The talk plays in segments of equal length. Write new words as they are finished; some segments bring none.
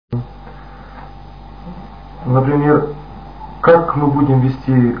Например, как мы будем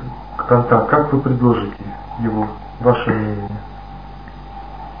вести контакт, как вы предложите его, ваше мнение?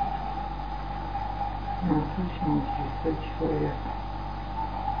 Нас очень интересует человек.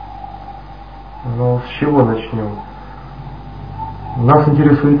 Но с чего начнем? Нас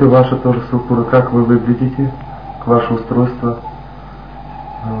интересует и ваша тоже структура, как вы выглядите, ваше устройство,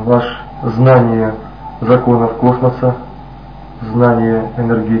 ваше знание законов космоса, знание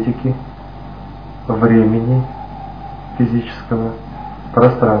энергетики, времени физического,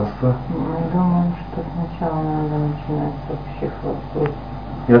 пространства. Мы думаем, что сначала надо начинать с общих вопросов.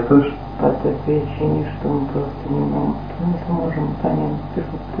 Я тоже. По той причине, что мы просто не сможем понять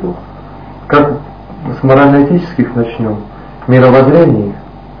друг друга. Как с морально-этических начнем? Мировоззрений?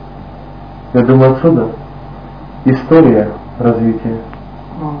 Я думаю, отсюда история развития.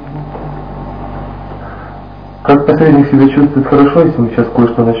 Как посредник себя чувствует хорошо, если мы сейчас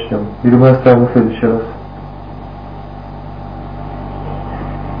кое-что начнем? Или мы оставим на следующий раз?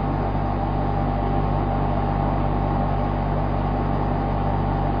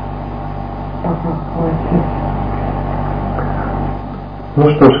 Ну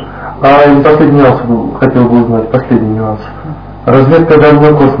что ж, и последний нюанс хотел бы узнать, последний нюанс. Разведка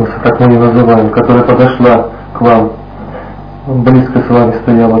дальнего космоса, как мы ее называем, которая подошла к вам, близко с вами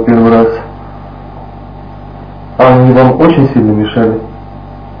стояла первый раз, они вам очень сильно мешали?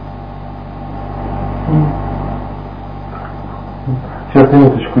 Сейчас,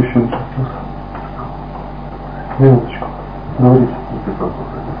 минуточку еще. Минуточку. Говорите.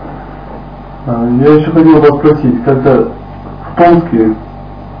 Я еще хотел вас спросить, когда в Томске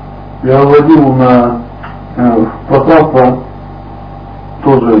я вводил на пространство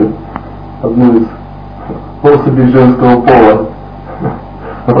тоже одну из особей женского пола,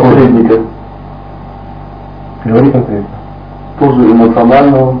 посредника. Говори конкретно. Тоже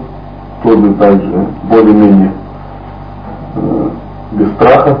эмоционального, тоже также более-менее без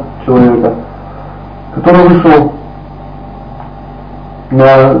страха человека, который вышел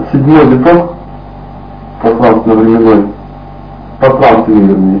на 7-й виток пространственно-временной, пространственный,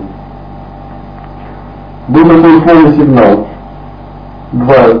 вернее. Был такой условный сигнал.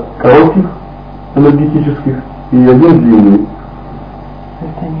 2 коротких энергетических и 1 длинный.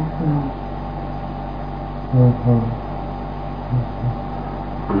 Это не знаю.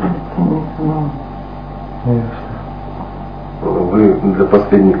 Это не знаю. Вы для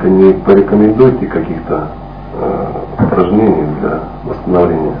посредника не порекомендуете каких-то упражнений для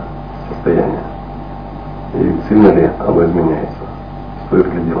восстановления состояния? И сильно ли оно изменяется?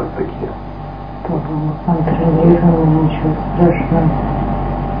 Стоит ли делать такие? Чтобы мы контролируем, ничего страшного.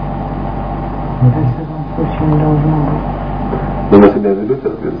 В любом случае не должно быть. Вы на себя берете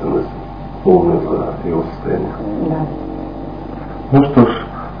ответственность полную за его состояние? Да. Ну что ж,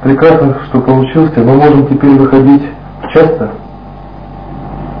 прекрасно, что получился. Мы можем теперь выходить часто.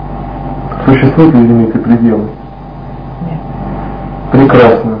 Существуют ли лимиты, пределы? Нет.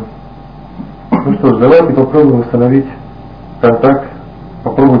 Прекрасно. Ну что ж, давайте попробуем установить контакт,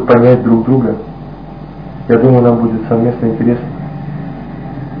 попробовать понять друг друга. Я думаю, нам будет совместно интересно.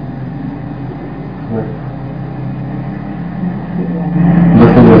 До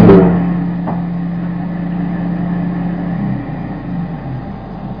свидания.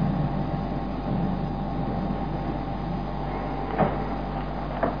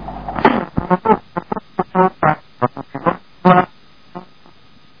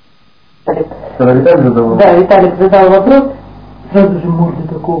 Виталик задал? Да, Виталик задал вопрос, сразу же морда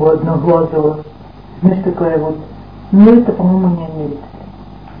такого одноглазого. Знаешь, такая вот. Ну это, по-моему, не Америка.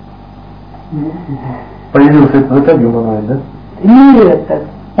 Появился этот в Италии умоноид, да? Не этот.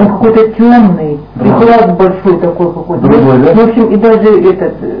 Он какой-то темный, и глаз большой такой какой-то. Другой, да? В общем, и даже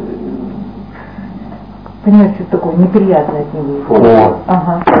этот, понимаешь, что такое неприятное от него. О.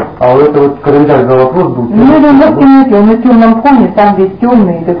 Ага. А вот это вот календарь за вопрос был? Ну это в темноте, он на темном фоне, там весь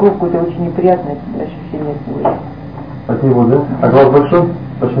темный, и такое какое-то очень неприятное ощущение своего. От него, да? А глаз большой?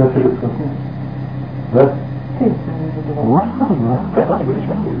 Почти на филипсу. Да?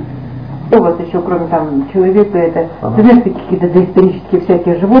 Что у вас еще, кроме там человека, это, ты знаешь, какие-то доисторические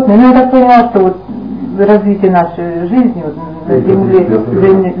всякие животные, ну я так поняла, что вот развитие нашей жизни, вот, на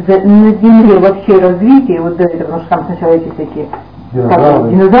Земле вообще развитие, вот до этого, потому что там сначала эти всякие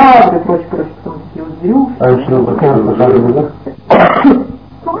динозавры и прочее, потом такие вот зверюшки. А еще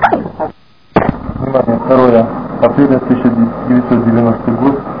Внимание, 2 апреля 1990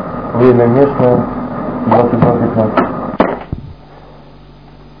 год, время местное, 22:15.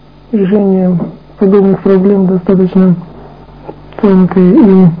 Решение подобных проблем достаточно тонкая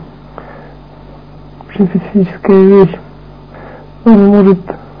и очень специфическая вещь. Она может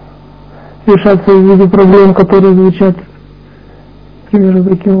решаться в виде проблем, которые звучат, к примеру,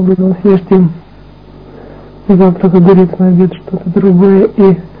 таким образом: съешьте завтра, как говорится, на обед что-то другое,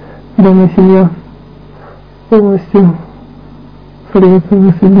 и дома семья полностью сольется,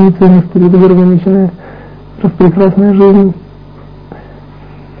 воссоединится, наступит дорога, начинает распрекрасная жизнь.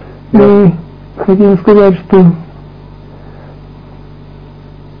 И хотим сказать, что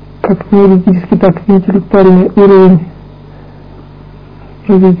как теоретически, так и интеллектуальный уровень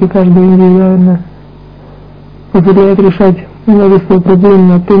развития каждого индивидуально позволяет решать множество проблем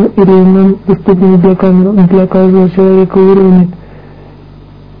на том или ином доступном для каждого человека уровне.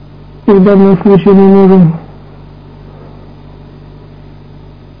 И в данном случае мы можем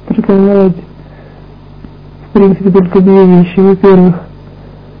рекомендовать в принципе только две вещи. Во-первых,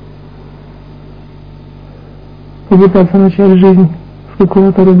 попытаться начать жизнь с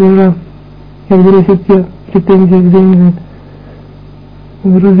какого-то рубежа и отбросить те претензии, взаимные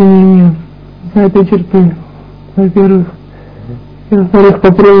разумения за этой чертой, во-первых. И во-вторых,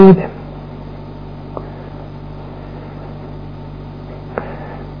 попробовать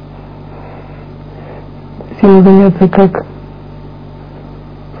сильно заняться как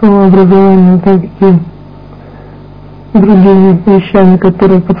самообразованием, так и другими вещами,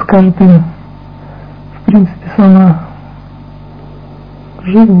 которые подскажут им, в принципе, сама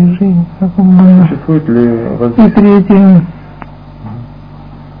жизнь, Существует ли и третье,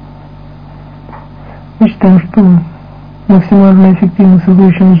 мы считаем, что максимально эффективно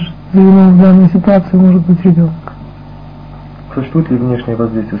создающим звеном в данной ситуации может быть ребенок. Существует ли внешнее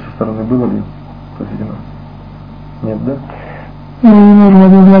воздействие со стороны? Было ли произведено? Нет, да? Мы не можем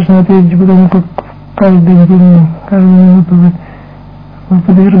однозначно ответить, потому как каждый день, каждую минуту вы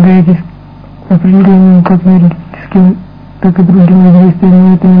подвергаетесь определенным как энергетическим, так и другим воздействиям,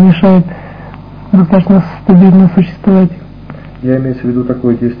 но это не мешает достаточно стабильно существовать. Я имею в виду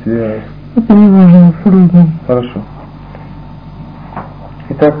такое действие. Это не важно абсолютно. Хорошо.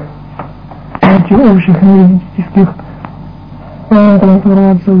 Итак, эти общих энергетических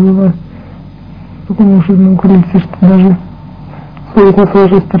трансформаций было такому широкому количеству, что даже совестно с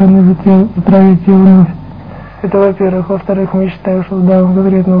вашей стороны затравить ее вновь. Это во-первых. Во-вторых, мы считаем, что в данном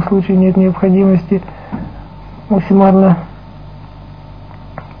конкретном случае нет необходимости максимально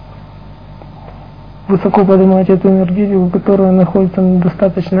высоко поднимать эту энергетику, которая находится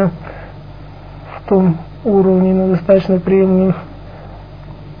достаточно в том уровне, на достаточно приемлемых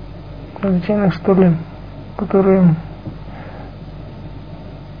величинах, что ли, которые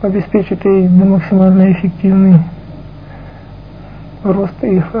обеспечат ей максимально эффективный рост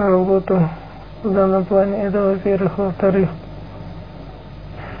и их работу в данном плане. Это во-первых. Во-вторых,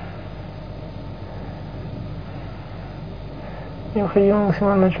 необходимо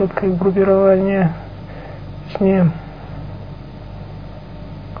максимально четкое группирование, точнее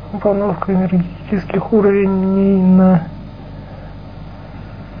компоновка энергетических уровней на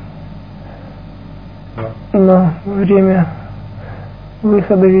время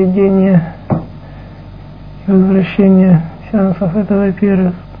выхода, ведения и возвращения сеансов. Это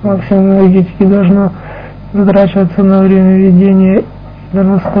во-первых. Максимум энергетики должно затрачиваться на время ведения,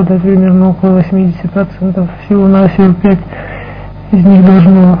 должно составлять примерно около 80%. Всего-навсего 5 из них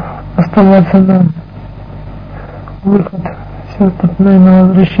должно оставаться на выход, все остальное на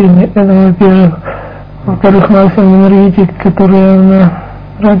возвращение. Это во-первых. Во-вторых, максимум энергетики, которая она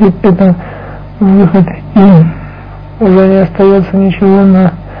тратит, это выход, и уже не остается ничего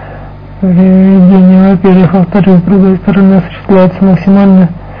на время ведения. Во-первых. Во-вторых, с другой стороны, осуществляется максимально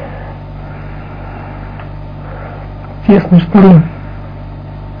тесно, что ли,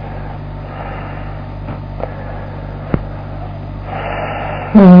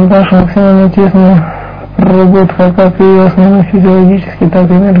 наша максимально тесная проработка как и основных физиологических, так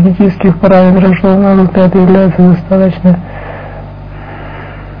и энергетических параметров, что на результате является достаточно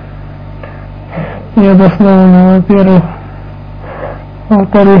необоснованным, во-первых.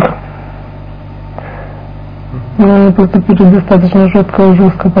 Во-вторых, мы поступили достаточно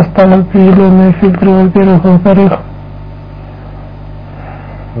жестко поставили определенные фильтры, во-первых. Во-вторых,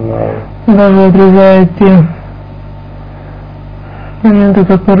 даже отрезая те моменты,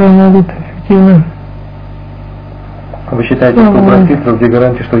 которые могут эффективно. Вы считаете, что убрать фильтры, где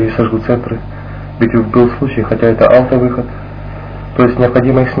гарантия, что здесь сожгут центры? Ведь был случай, хотя это автовыход, то есть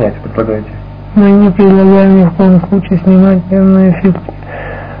необходимо их снять, предлагаете? Мы не предлагаем ни в коем случае снимать данный эффект.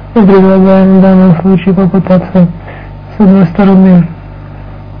 Мы предлагаем в данном случае попытаться, с одной стороны,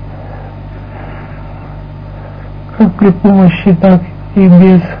 как при помощи, так и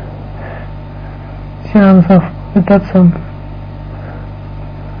без сеансов, пытаться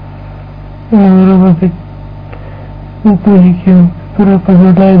выработать методики которая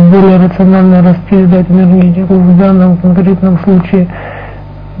позволяет более рационально распределять энергетику в данном конкретном случае.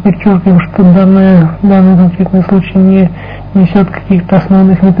 Подчеркиваем, что данный конкретный случай не несет каких-то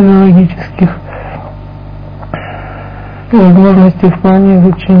основных методологических возможностей в плане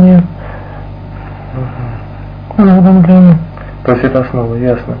изучения. То есть это основа,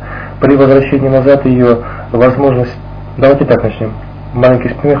 ясно. При возвращении назад ее возможность... Давайте так начнем. Маленький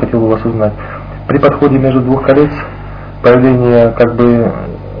пример хотел бы вас узнать. При подходе между двух колец появление как бы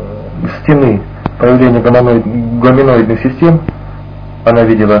стены, появление гоминоидных систем, она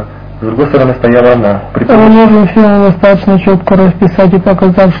видела, с другой стороны стояла она. Можно все достаточно четко расписать и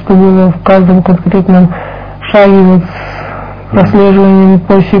показать, что было в каждом конкретном шаге вот, с прослеживанием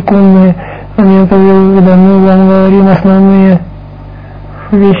посекундные моменты, когда мы вам говорим основные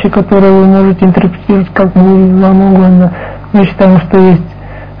вещи, которые вы можете интерпретировать как вам угодно. Мы считаем, что есть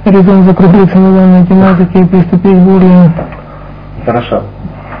резон закруглиться на данной тематике и приступить более. Хорошо.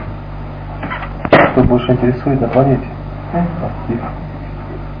 Что больше интересует на планете?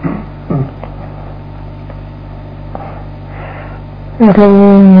 Если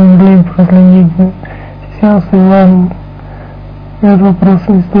вы могли проследить сеансы, вам этот вопрос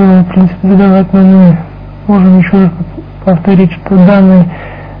не стоило, в принципе, задавать, но мы можем еще раз повторить, что данный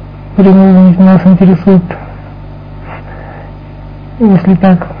прямой нас интересует. Если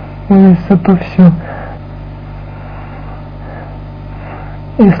так выявится, то все.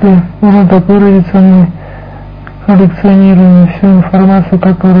 Если можно так выразиться, мы коллекционируем всю информацию,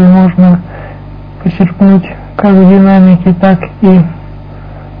 которую можно почерпнуть как в динамике, так и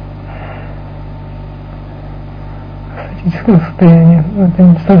в статическом состоянии. Это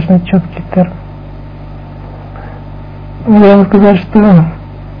недостаточно четкий термин. Можно сказать, что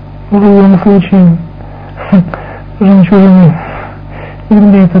в любом случае жемчужины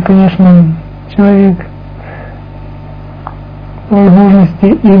Земли — это, конечно, человек, возможности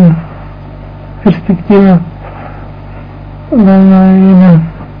и перспектива данное время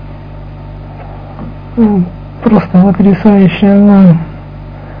просто потрясающая, но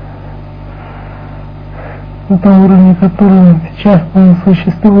на том уровне, которым сейчас он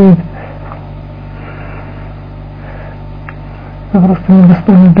существует, это просто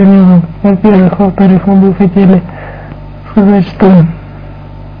недостойно для него. Во-первых, во-вторых, мы бы хотели сказать, что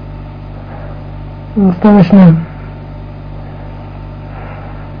достаточно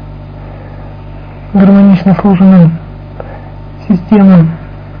гармонично сложена система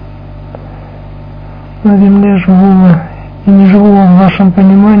на Земле живого и неживого в вашем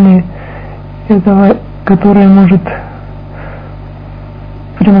понимании этого, которая может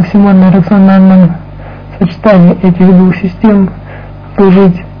при максимально рациональном сочетании этих двух систем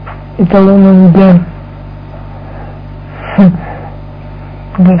служить эталоном для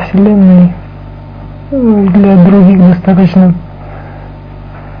Вселенной, и для других достаточно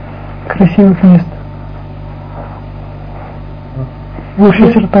красивых мест. В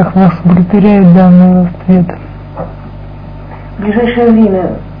общих чертах вас удовлетворяет данный ответ. В ближайшее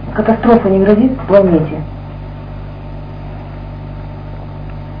время катастрофа не грозит планете?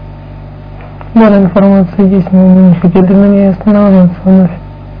 Данная информация есть, но мы не хотели на ней останавливаться вновь.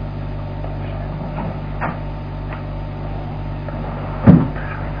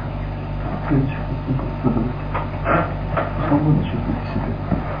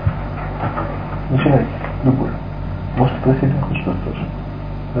 Начинайте. Любой. Может спросить хоть что-то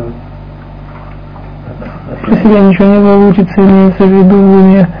тоже. Про себя ничего не получится, имеется в виду, у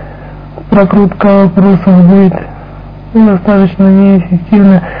меня прокрутка вопросов будет достаточно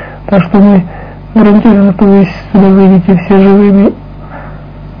неэффективна, так что мы гарантируем, что вы сюда выйдете все живыми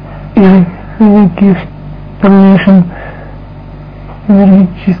и никаких дальнейших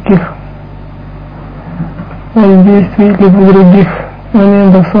энергетических воздействий либо других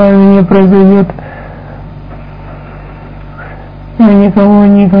моментов с вами не произойдет. Мы никого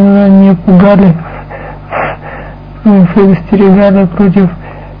никогда не пугали, мы предостерегали против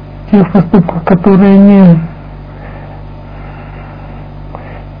тех поступков, которые не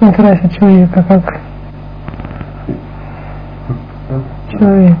красят человека как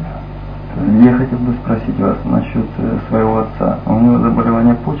человек. Я хотел бы спросить вас насчет своего отца. У него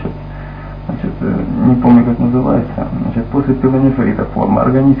заболевание почек, значит, не помню как называется, значит, после пилонефрита форма,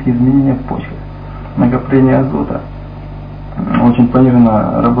 органические изменения в почках, накопление азота, очень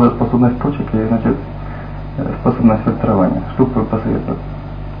понижена работоспособность почек и, значит, способность фильтрования. Что бы вы посоветовали?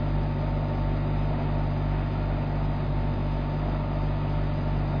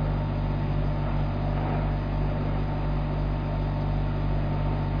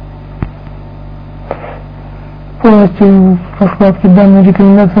 Полностью в раскладке данной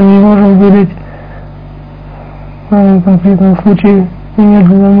рекомендации не можем выдать в конкретном случае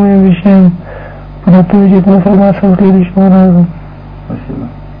немедленно мы обещаем подготовить эту информацию следующего раза. Спасибо.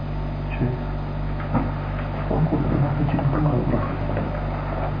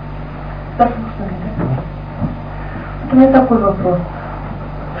 У меня такой вопрос.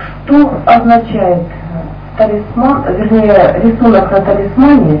 Что означает талисман, вернее, рисунок на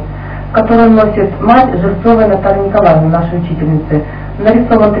талисмане, который носит мать Жерцовой Натальи Николаевны, нашей учительницы?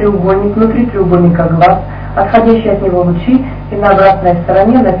 Нарисован треугольник, внутри треугольника глаз, отходящие от него лучи, и на обратной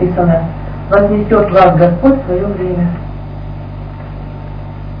стороне написано: «Вознесет вас Господь в свое время».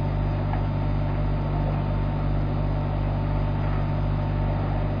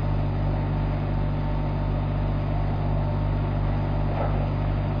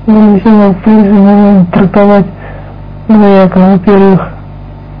 Ну, если мы, в принципе, можем трактовать двояко. Во-первых,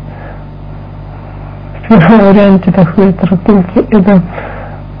 в первом варианте, так сказать, трактовки, это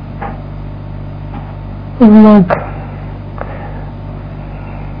знак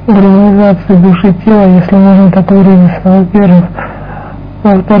гармонизации души и тела, если можно так выразиться, во-первых.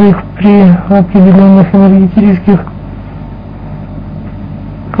 Во-вторых, при определенных энергетических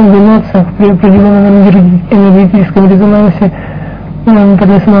комбинациях, при определенном энергетическом резонансе,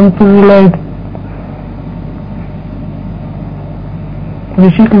 талисман позволяет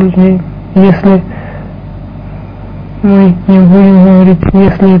лечить людей. Если мы не будем говорить,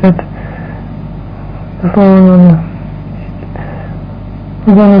 если этот слово надо.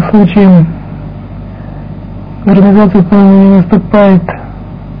 В данном случае гармонизация, по-моему, не наступает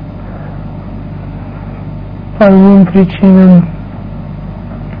по двум причинам.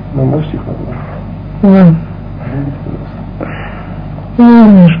 Ну, наш стих надо. Да. Не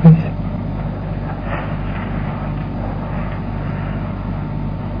вмешивайся.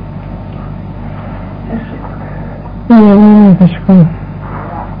 Нет, минуточку.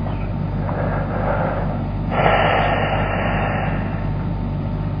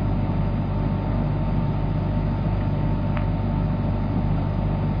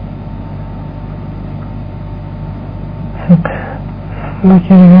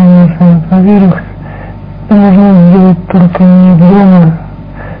 Во-первых, это можно сделать только не дома,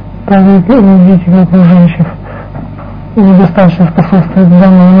 так как энергетика окружающих недостаточно способствует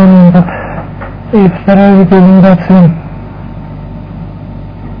данному моменту. И вторая рекомендация: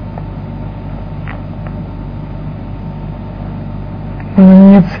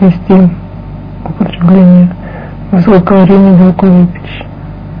 нет свести употребление высококалорийной белковой пищи.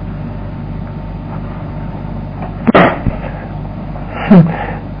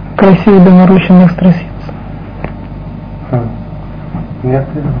 Красивый доморощенных страстей.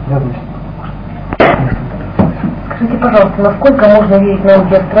 Скажите, пожалуйста, насколько можно верить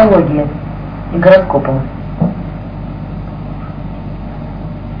науке астрологии и гороскопам?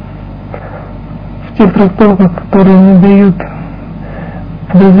 В тех трактовках, которые не дают,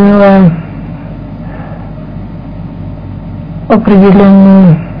 подразумеваем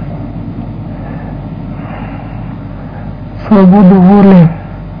определенную свободу воли,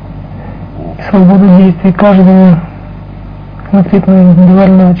 свободу действий каждого конкретного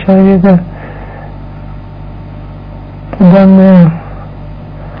индивидуального человека, данное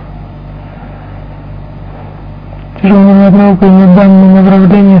тяжелыми науками, данное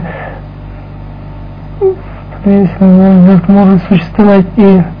направление может существовать.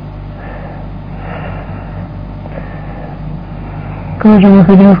 И конечно, мы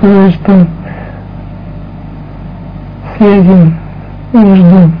хотим сказать, что связи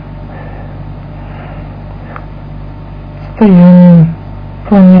между состоянием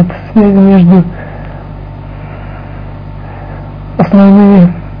планет, связи между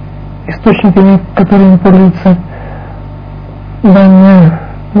основными источниками, которыми пользуется данная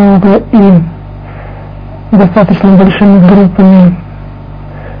наука, и достаточно большими группами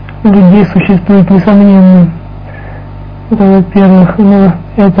людей существует, несомненно. Это во-первых, но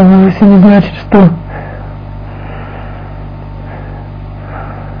это вовсе не значит, что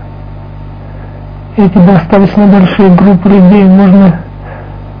эти достаточно большие группы людей можно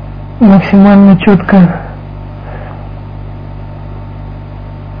максимально четко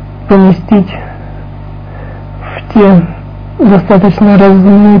поместить в те достаточно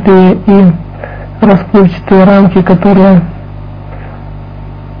размытые и расплывчатые рамки, которые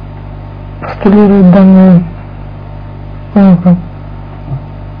постулирует данную науку.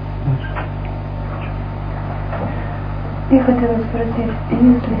 Я хотела спросить,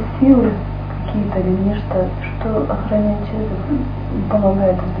 есть ли силы какие-то или нечто, что охраняет человека,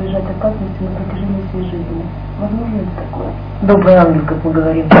 помогает избежать опасности на протяжении всей жизни? Возможно ли такое? Добрый ангел, как мы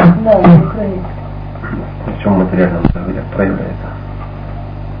говорим. Да, охранитель. В чем материальном проявляется?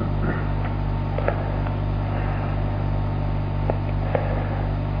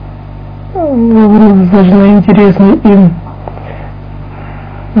 достаточно интересный и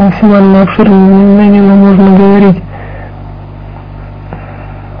максимально обширный, на него можно говорить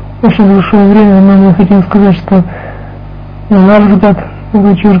очень большое время, но мы хотим сказать, что на наш взгляд,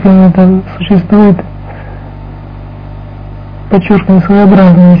 подчеркиваем, это существует, подчеркиваем,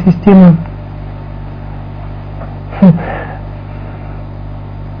 своеобразная система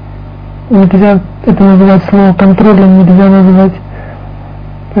нельзя это называть слово контролем, нельзя называть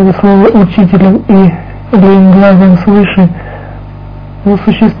это слово учителем или глазом свыше, но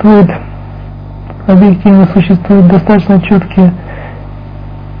существует, объективно существуют достаточно четкие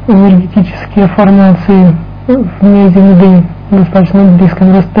энергетические формации вне Земли, в достаточно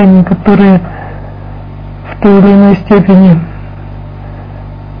близком расстоянии, которые в той или иной степени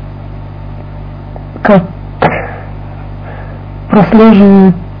как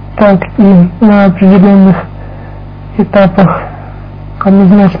прослеживают, так и на определенных этапах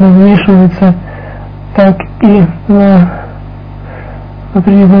однозначно вмешиваются, так и на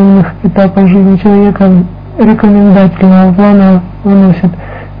определенных этапах жизни человека рекомендательного плана выносят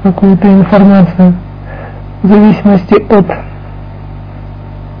какую-то информацию в зависимости от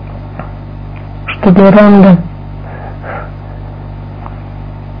что до ранга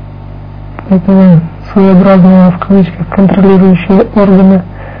этого своеобразного в кавычках контролирующего органа,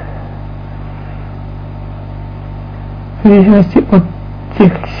 в зависимости от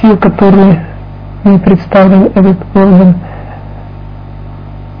тех сил, которые не представлен этот орган,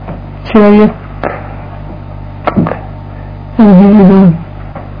 человек как индивидуум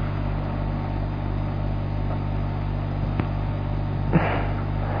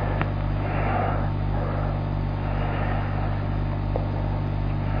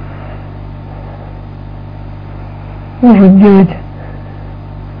может делать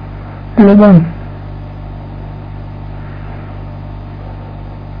любое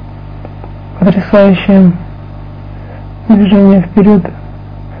потрясающее движение вперед,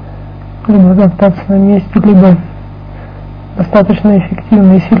 либо топтаться на месте, либо достаточно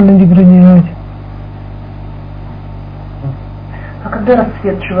эффективно и сильно деградировать. А когда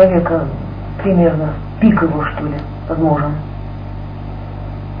расцвет человека примерно, пик его что ли, возможен?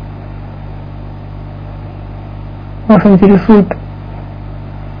 Вас интересует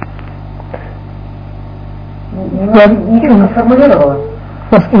не сформулировала.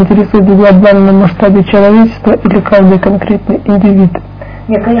 Вас интересует в глобальном масштабе человечества или каждый конкретный индивид?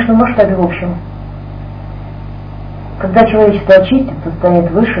 Нет, конечно, в масштабе в общем. Когда человечество очистится,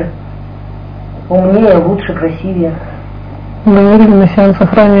 станет выше, умнее, лучше, красивее. Говорили на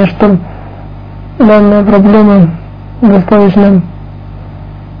сеансах ранее, что данная проблема достаточно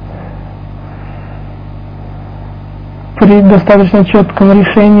при достаточно четком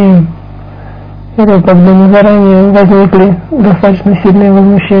решении этой проблемы заранее возникли достаточно сильные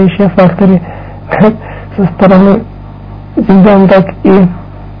возмущающие факторы как со стороны землян, так и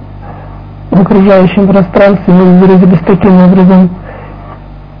в окружающем пространстве. Мы выразились таким образом.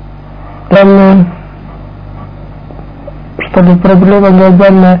 Данная, чтобы проблема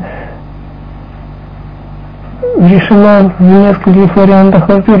глобальная решена в нескольких вариантах.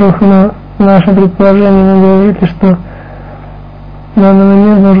 Во-первых, на наше предположение мы говорили, что в данный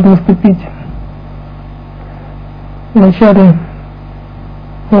момент может наступить в начале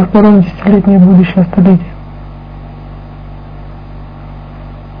во втором десятилетии будущего столетия.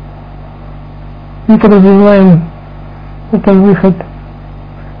 Мы подразумеваем это выход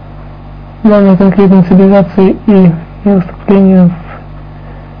данной конкретной цивилизации и ее вступление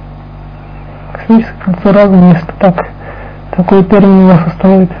в космическое кольцо разума, если так, такой термин у вас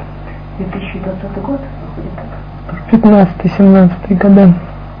оставит. 2020 год выходит так? 15-17 года.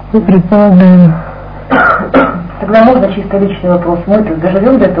 Мы предполагаем. Тогда можно чисто личный вопрос. Мы-то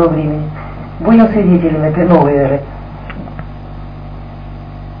доживем до этого времени? Будем свидетелями этой новой эры?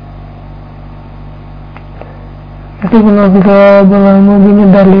 Если бы у нас голова была, мы бы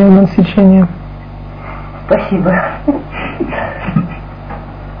не дали ее на отсечение. Спасибо.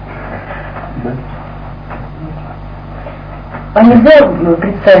 А нельзя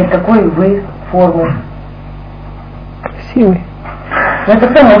представить, какой вы формы? Красивый. Ну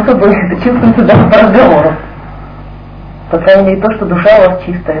это само собой, это чувствуется даже по разговору. По крайней мере, то, что душа у вас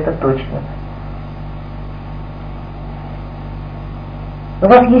чистая, это точно. У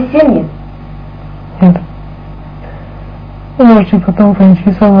вас есть семьи? Нет. Вы можете потом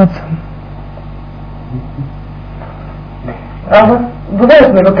поинтересоваться. А у вас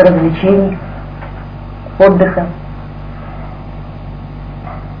бывают минуты развлечений, отдыха?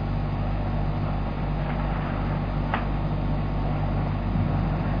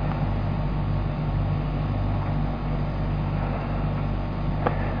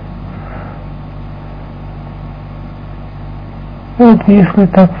 Вот если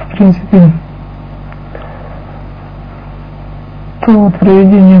так, в принципе, то вот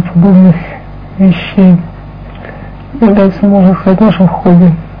проведение подобных вещей является, можно сказать, нашим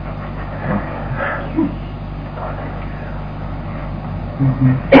хобби. У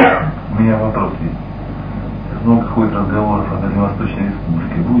меня вопрос есть. Много ходит разговоров о Дальневосточной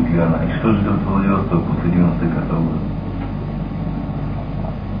Республике. Будет ли она? И что ждет Владивосток после 95 года?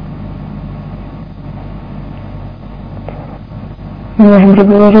 Мы можем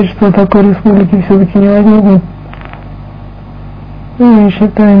предположить, что такой республики все-таки не возникнет. Мы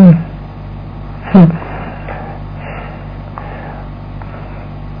считаем, в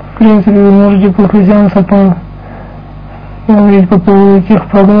принципе, вы можете после сеанса говорить по поводу тех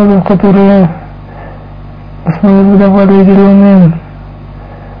прогнозов, которые основы выдавали зеленые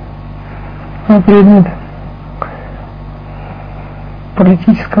на предмет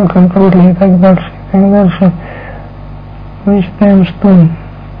политического контроля и так дальше, и так дальше. Мы считаем, что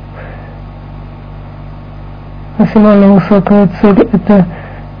максимально высокая цель — это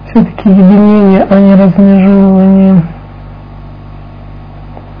все-таки единение, а не размежевывание.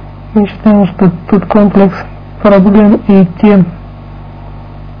 Мы считаем, что тут комплекс проблем и те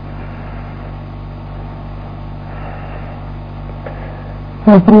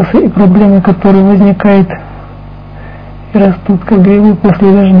вопросы и проблемы, которые возникают и растут как грибы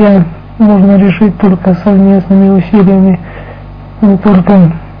после дождя, можно решить только совместными усилиями не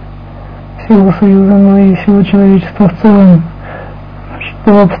только всего Союза, но и всего человечества в целом,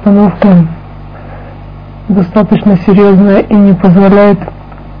 что обстановка достаточно серьезная и не позволяет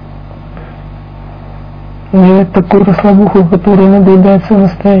делать такую расслабуху, которая наблюдается в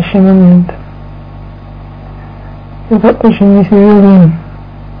настоящий момент. Это очень несерьезно.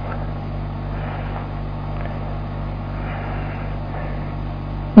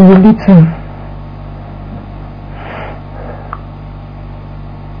 Делиться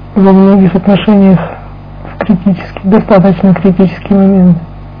во многих отношениях в достаточно критический момент.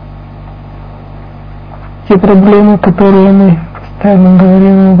 Те проблемы, которые мы постоянно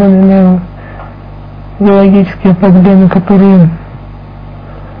говорим и упоминаем, биологические проблемы, которые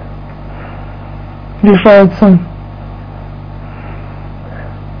решаются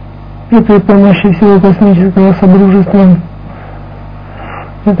и при помощи всего космического содружества.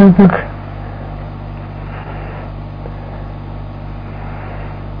 Это как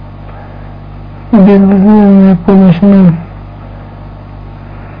безвозмездная помощь нам.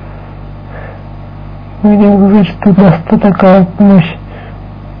 Мы не говорим, что такая помощь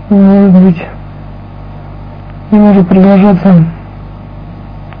не может быть, не может продолжаться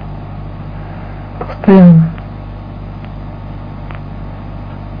постоянно.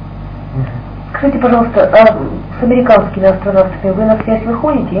 Скажите, пожалуйста, а с американскими астронавтами вы на связь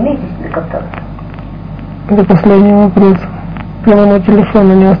выходите, имеете с ними контакт? Это последний вопрос. Прямо на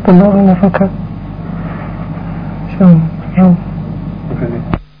телефоне не остановлено пока. Все, жил.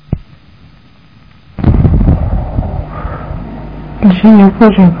 Лечение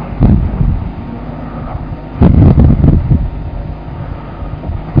почек.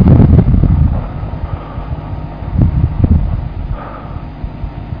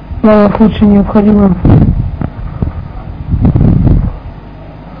 В данном случае необходимо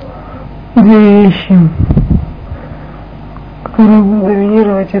две вещи, которые будут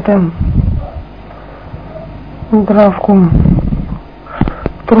доминировать. Это травку,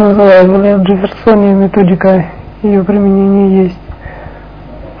 которую называют Джефферсония, методика ее применения есть.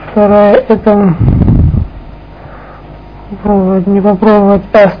 Вторая — это попробовать, не попробовать,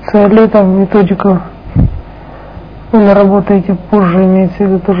 а с циолетом методику. Вы наработаете позже, имеется в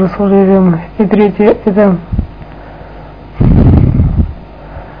виду тоже с время. И третье — это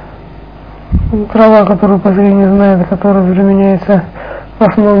трава, которую последний не знает, которая применяется в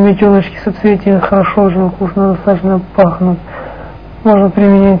основном метелочки, соцветия, хорошо, очень вкусно, достаточно пахнут. Можно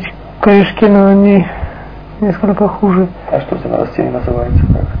применять корешки, но они несколько хуже. А что за растение называется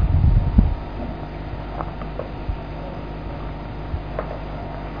как?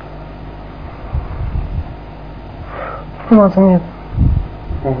 Информации нет.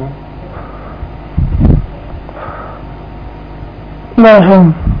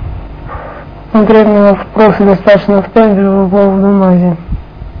 Дальше. Конкретные вопросы достаточно встать по поводу мази.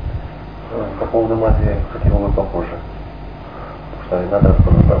 По поводу мази я хотел бы попозже. Потому что надо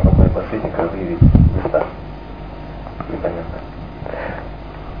по посредника выявить места. Непонятно.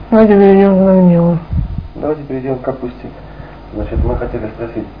 Давайте перейдем к делу. Давайте перейдем к капусте. Значит, мы хотели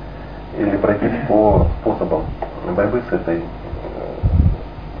спросить или пройтись по способам борьбы с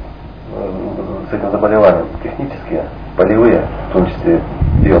этим заболеванием. Технические, полевые, в том числе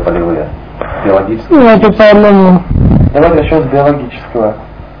биополевые, биологические. Давайте по одному. Давайте начнем с биологического.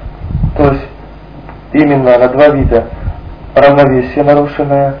 То есть именно на два вида: равновесие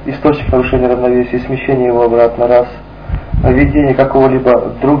нарушенное, источник нарушения равновесия, смещение его обратно, раз, введение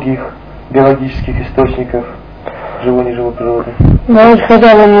какого-либо других биологических источников живой, неживой природы. Давайте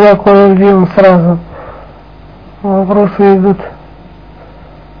хотя бы не такой убьем сразу. Вопросы идут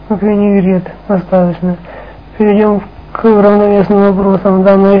как винегрет, достаточно. Перейдем к равновесным вопросам.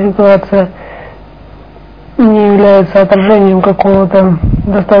 Данная ситуация не является отражением какого-то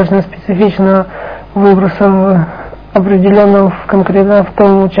достаточно специфичного выброса в определенном, конкретно в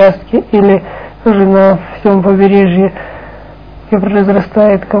том участке или же на всем побережье, где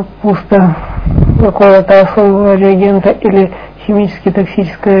произрастает капуста, какого-то особого реагента или химически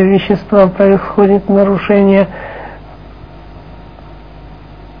токсическое вещество, происходит нарушение,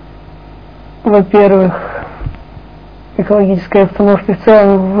 во-первых, экологической обстановки в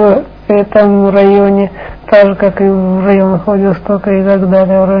целом в этом районе, так же как и в районах Владивостока и так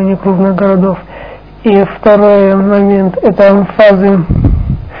далее, в районе крупных городов. И второй момент – это фазы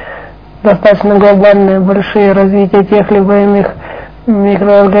достаточно глобальные, большие, развития тех либо иных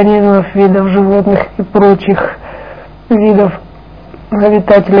микроорганизмов, видов животных и прочих видов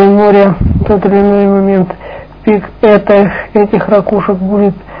обитателей моря. В тот или иной момент пик этих ракушек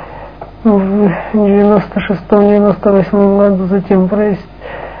будет в 96-98 году, затем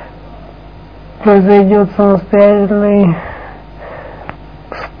произойдет самостоятельный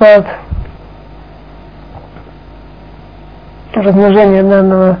спад, размножение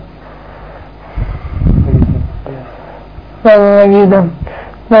данного вида.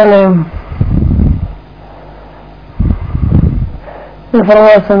 Далее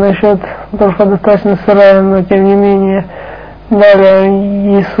информация насчет того, что достаточно сырая, но тем не менее.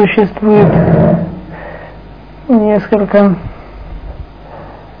 Далее и существует несколько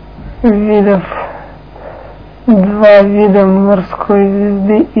видов, два вида морской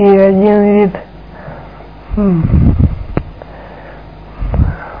звезды и один вид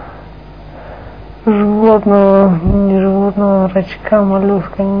животного, не животного, рачка,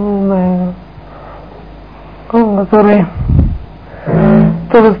 моллюска, не знаю, который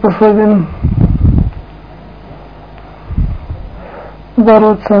тоже способен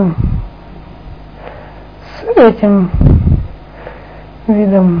бороться с этим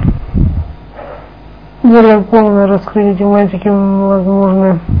видом. Более полное раскрытие тематики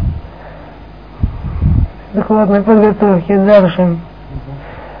возможно в докладной подготовке. Дальше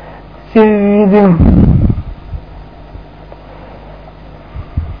все виды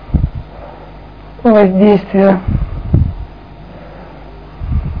воздействия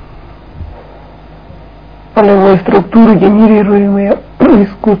полевой структуры, генерируемые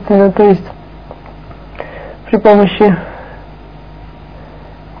искусственно, то есть при помощи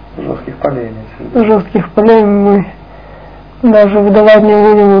жестких полей мы даже выдавать не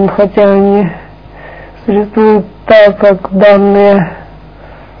будем, хотя они существуют так, как данные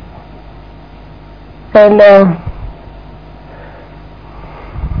поля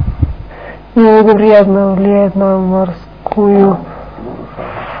неблагоприятно влияют на морскую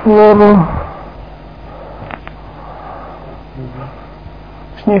флору,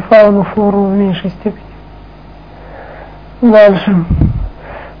 точнее фауну, флору в меньшей степени. Дальше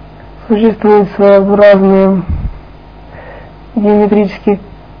существуют своеобразные геометрические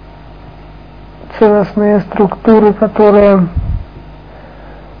целостные структуры, которые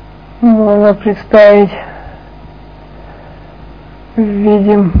можно представить в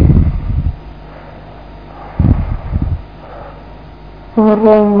виде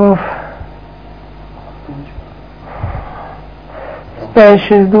ромбов,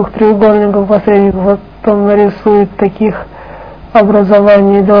 состоящие из двух треугольников посредников. Потом нарисует таких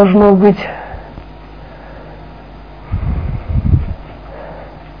образований должно быть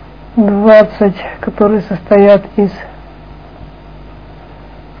 20, которые состоят из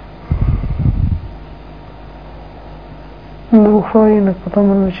двух половинок, потом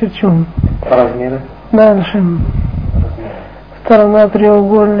мы начерчу. Размеры. Дальше. Сторона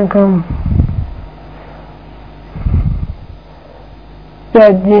треугольника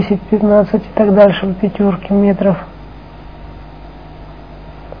 5, 10, 15 и так дальше в пятерке метров.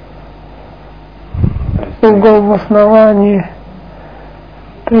 Угол в основании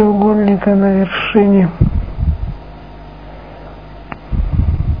треугольника на вершине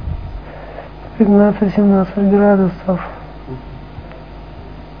 15-17 градусов.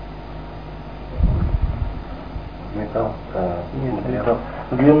 Металл. Нет, металл.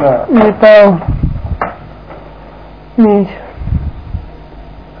 Длина. Металл. Медь.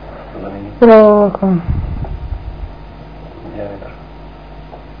 Проволока. Диаметр.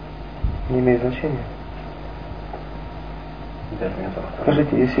 Не имеет значения?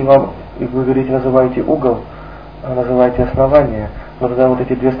 Скажите, если вам, вы говорите, называете угол, называете основание, но тогда вот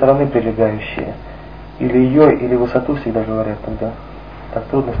эти две стороны прилегающие, или ее, или высоту всегда говорят тогда. Так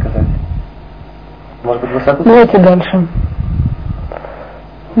трудно сказать. Может быть, высоту? Давайте дальше.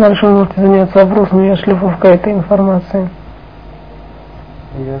 Дальше вы можете заняться вопросами и шлифовкой этой информации.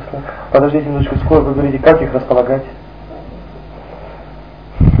 Ясно. Подождите немножечко, скоро вы говорите, как их располагать?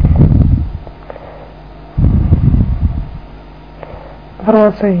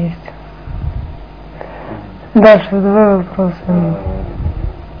 Информация есть. Дальше задавай вопросы.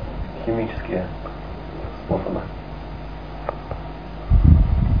 Химические способы.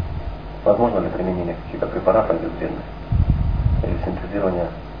 Возможно ли применение каких-то препаратов безвредных? Или синтезирование?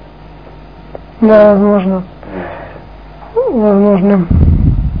 Да, возможно. Возможно.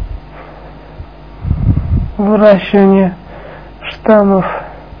 Выращивание штаммов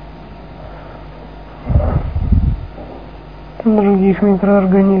других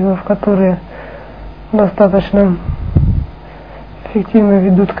микроорганизмов, которые достаточно эффективно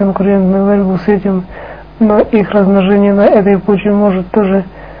ведут конкурентную борьбу с этим, но их размножение на этой почве может тоже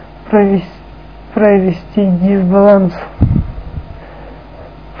провести дисбаланс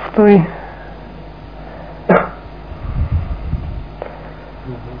в той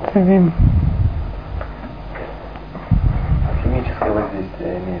Химическое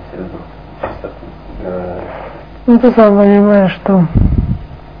воздействие имеется в виду. Ну, ты сам понимаешь, что...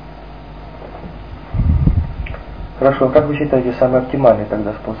 Хорошо, а как вы считаете самый оптимальный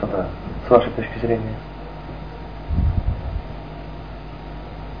тогда способ, с вашей точки зрения?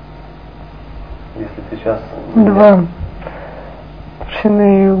 Если сейчас... Два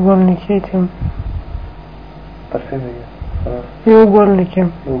торфяные угольники этим. Торфяные. И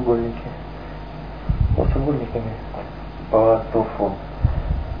угольники. И угольники. Вот с угольниками по торфу.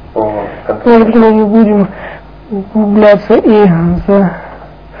 Может быть, мы не будем углубляться и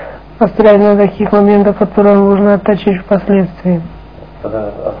застрять на таких моментах, которые можно отточить впоследствии. Тогда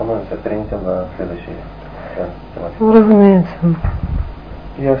остановимся, перенесем на следующий тематику. Разумеется.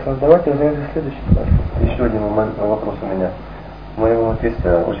 Ясно. Давайте займемся следующим. Еще один вопрос у меня. У моего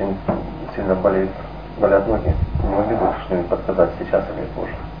тестя очень сильно болят ноги. Не могли бы что-нибудь подсказать сейчас или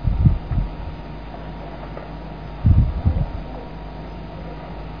позже?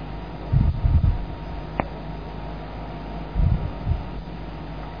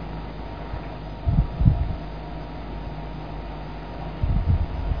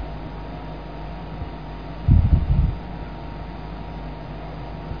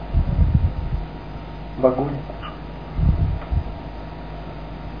 Багульник.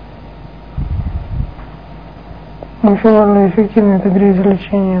 Максимально эффективно это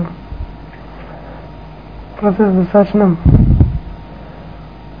грязелечение. Процесс достаточно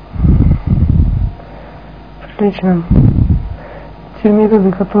приличным. Те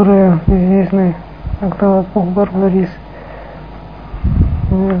методы, которые известны, Октавопух, Барбарис,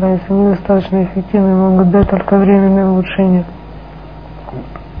 являются недостаточно эффективными, могут дать только временное улучшение.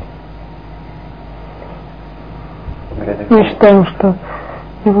 Мы считаем, что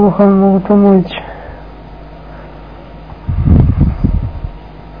неплохо могут помочь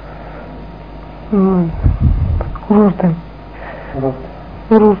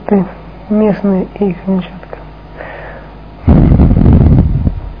курорты местные и их Камчатка.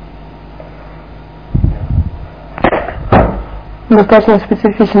 Достаточно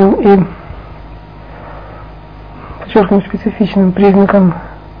специфичным и подчеркнуто специфичным признаком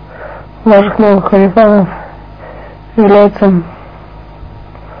ваших новых халифанов являются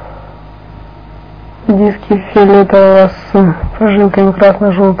диски фиолетового с прожилками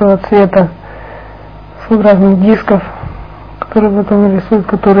красно-желтого цвета, с разных дисков, которые потом рисуют,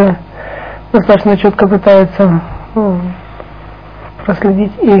 которые достаточно четко пытаются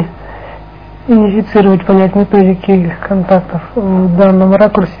проследить и идентифицировать, понять методики их контактов в данном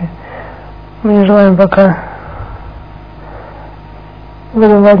ракурсе. Мы не желаем пока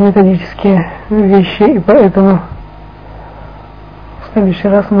выдавать методические вещи, и поэтому в следующий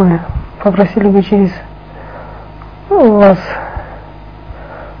раз мы попросили бы через вас,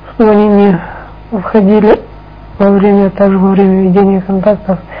 чтобы они не входили также во время ведения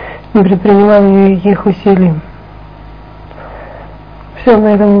контактов, не предпринимали никаких усилий. Все,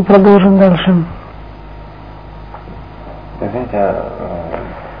 на этом мы продолжим дальше. Извините,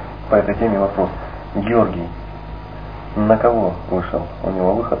 по этой теме вопрос. Георгий, на кого вышел? У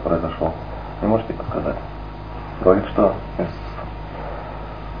него выход произошел. Не можете подсказать? Говорит, что из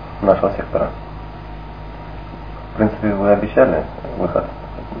нашего сектора. В принципе, вы обещали выход.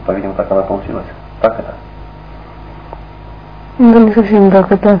 По-видимому, так она получилась. Так это? Да не совсем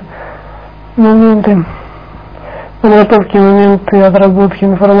так. Это моменты подготовки, моменты отработки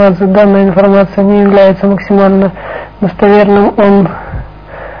информации, данная информация не является максимально достоверным, он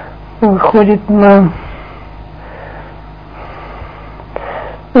выходит на...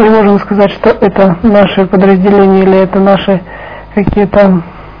 Не можем сказать, что это наши подразделения или это наши какие-то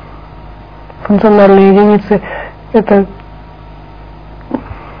функциональные единицы, это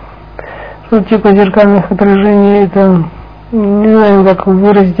что типа зеркальных отражений, это не знаю, как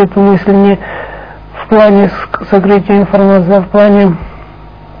выразить эту мысль, не в плане сокрытия информации, а в плане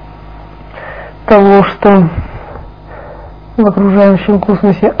того, что в окружающем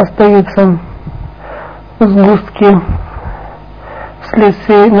космосе остаются сгустки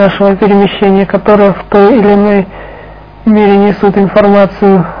вследствие нашего перемещения, которые в той или иной мере несут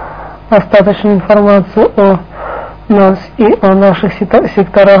информацию, остаточную информацию о нас и о наших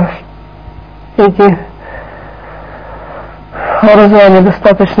секторах. Эти образования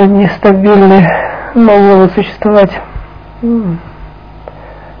достаточно нестабильны, но могут существовать.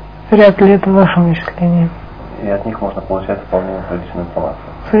 Вряд ли это ваше вычисление. И от них можно получать вполне приличную информацию.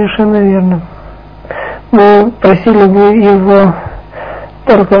 Совершенно верно. Мы просили бы его,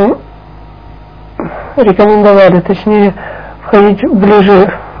 только рекомендовали, точнее, входить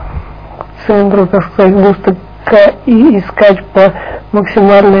ближе к центру, так сказать, густока и искать по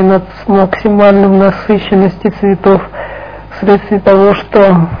максимальным насыщенности цветов, вследствие того,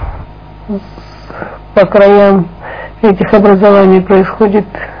 что по краям этих образований происходит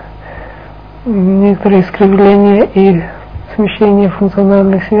некоторые искривления и смещение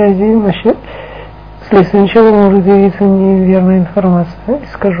функциональных связей, вследствие чего может явиться неверная информация,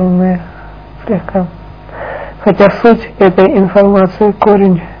 искаженная слегка. Хотя суть этой информации,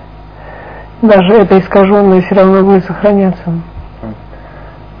 корень, даже это искаженное все равно будет сохраняться.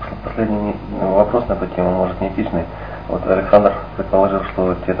 Последний вопрос на эту тему, может, неэтичный. Вот Александр предположил,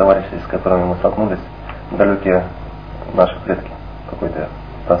 что те товарищи, с которыми мы столкнулись, далекие наши предки в какой-то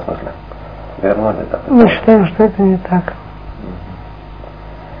смысле. Верно ли это? Мы считаем, что это не так.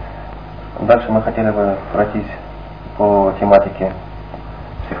 Дальше мы хотели бы пройтись по тематике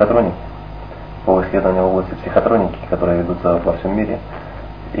психотроники, по исследованию области психотроники, которые ведутся во всем мире,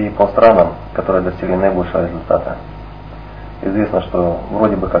 и по странам, которые достигли наибольшего результата. Известно, что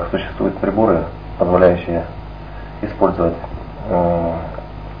вроде бы как существуют приборы, позволяющие использовать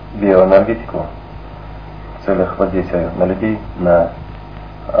биоэнергетику в целях воздействия на людей, на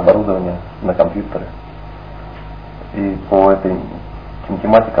оборудование, на компьютеры. И по этим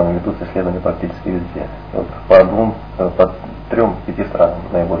тематикам ведутся исследования практически везде. Вот по 3-5 странам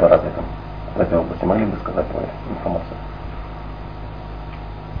наиболее развитым в этой области. Могли бы сказать вы информацию?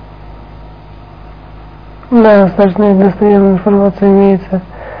 Да, достаточно достоверная информация имеется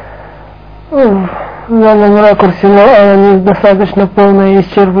в данном ракурсе, но она не достаточно полная и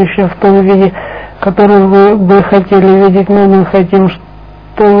исчерпывающая в том виде, который вы бы хотели видеть, но мы хотим,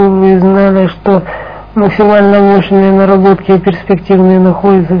 чтобы вы знали, что максимально мощные наработки и перспективные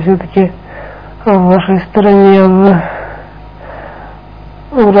находятся все-таки в вашей стране,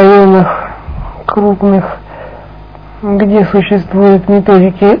 в районах крупных, где существуют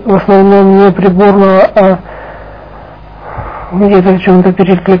методики в основном не приборного, а где-то в чем-то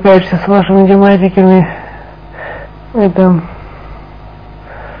перекликаешься с вашими тематиками. Это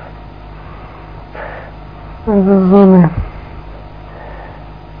зоны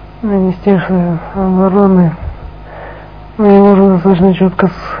Министерства обороны. Мы не можем достаточно четко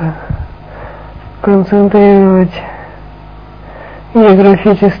концентрировать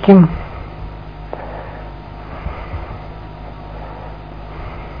географическим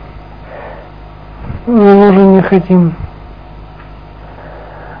не можем, не хотим.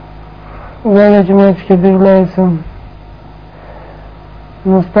 Данная тематика является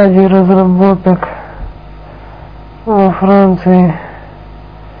на стадии разработок во Франции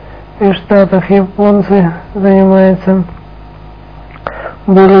и Штатах. Японцы занимаются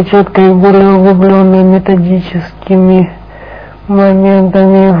более четко и более углубленными методическими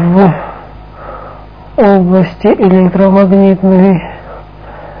моментами в области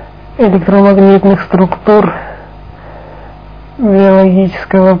электромагнитных структур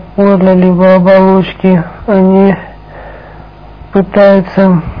биологического поля либо оболочки. Они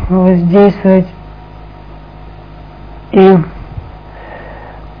пытаются воздействовать и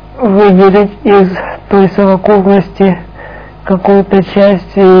выделить из той совокупности какую-то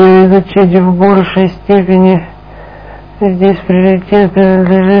часть и ее изучить в большей степени. Здесь приоритет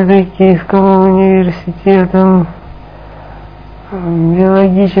лежит Киевскому университетом,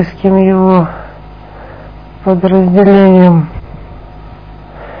 биологическим его подразделением.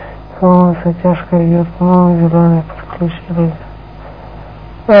 Солнце тяжко бьет, по-моему, зеленые подключили.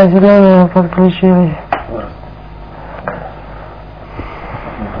 Зеленые подключили.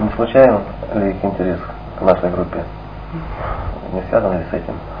 случайен ли их интерес к нашей группе? Не связано ли с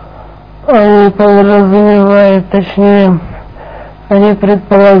этим? Они подразумевают, точнее, они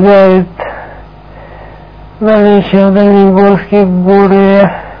предполагают наличие в Дальнегорске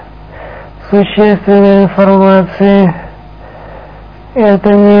более существенной информации.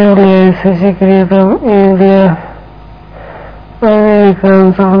 Это не является секретом и для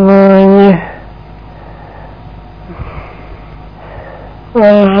американцев, но они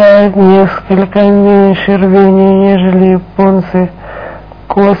выражают несколько меньше рвения, нежели японцы.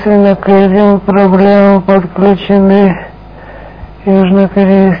 Косвенно к этим проблемам подключены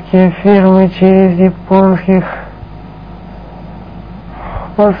южнокорейские фирмы через японских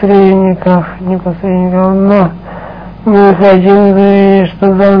посредников, но мы хотим заявить,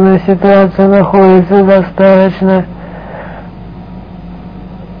 что данная ситуация находится достаточно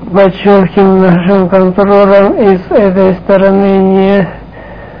под четким нашим контролем, и с этой стороны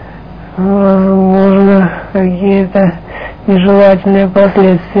невозможно какие-то нежелательные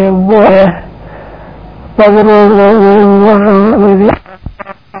последствия. Более подробно мы можем выделить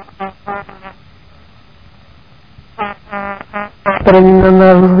на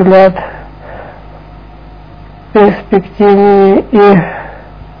наш взгляд перспективными и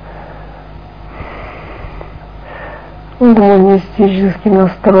гуманистически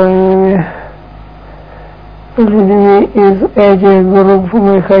настроенными людьми из этих групп.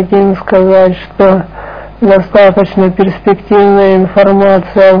 Мы хотим сказать, что достаточно перспективная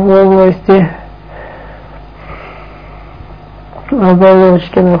информация в области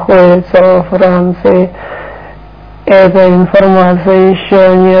оболочки находится во Франции. Эта информация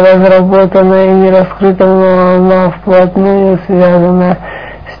еще не разработана и не раскрыта, но она вплотную связана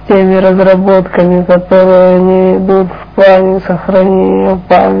с теми разработками, которые они идут в плане сохранения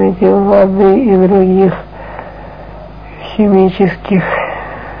памяти, воды и других химических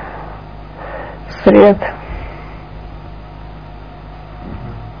сред.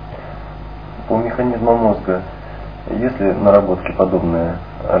 По механизму мозга есть ли наработки подобные,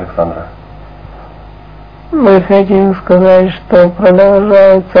 Александра? Мы хотим сказать, что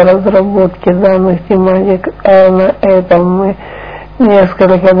продолжаются разработки данных тематик, а на этом мы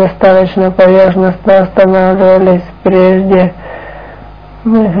несколько достаточно поверхностно останавливались прежде.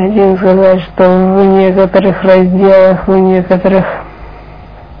 Мы хотим сказать, что в некоторых разделах, в некоторых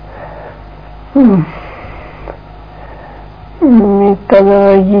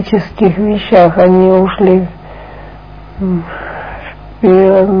методологических вещах они ушли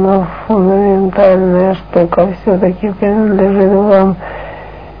вперед, но фундаментальная штука все-таки принадлежит вам.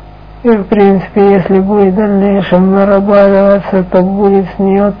 И в принципе, если будет в дальнейшем нарабатываться, то будет с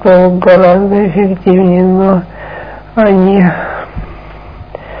нее толк гораздо эффективнее, но они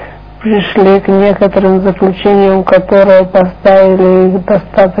пришли к некоторым заключениям, которые поставили их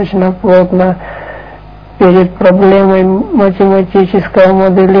достаточно плотно перед проблемой математического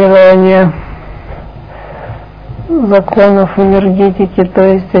моделирования законов энергетики, то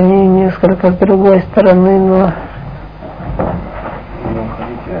есть они несколько с другой стороны, но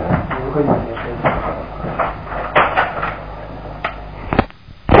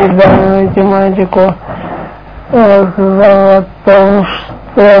и данную тематику сказал о том,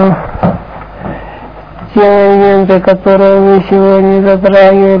 что те моменты, которые вы сегодня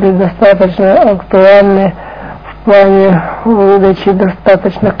затрагивали, достаточно актуальны в плане выдачи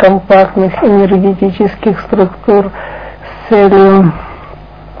достаточно компактных энергетических структур с целью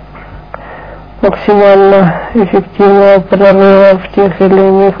максимально эффективного прорыва в тех или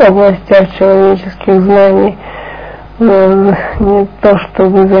иных областях человеческих знаний. Не то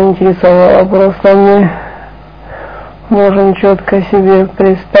чтобы заинтересовало, просто мы можем четко себе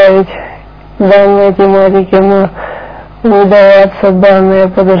представить данные тематики, но выдаваться данные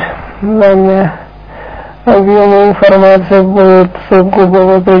объемы информации будут сугубо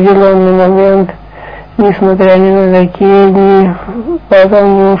в определенный момент, несмотря ни на какие дни,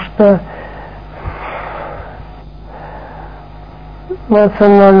 потому что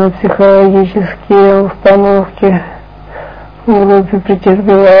национально-психологические установки в группе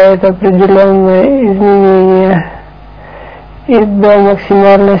претерпевают определенные изменения и до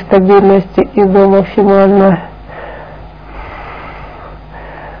максимальной стабильности, и до максимально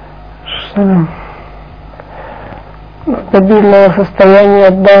стабильного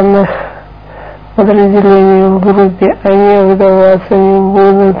состояния данных подразделений в группе. Они выдаваться не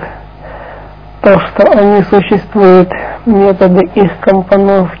будут. То, что они существуют, методы их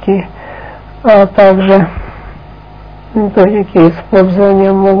компоновки, а также методики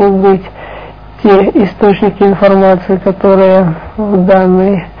использования могут быть те источники информации, которые в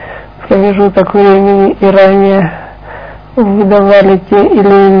данный промежуток времени и ранее выдавали те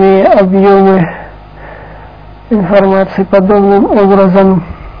или иные объемы информации подобным образом,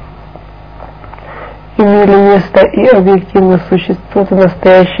 имели место и объективно существуют в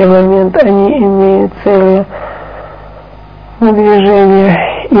настоящий момент. Они имеют цели движения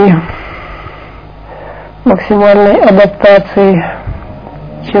и максимальной адаптации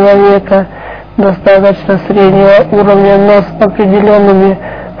человека достаточно среднего уровня, но с определенными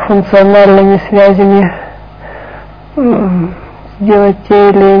функциональными связями сделать те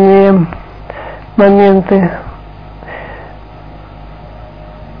или иные моменты.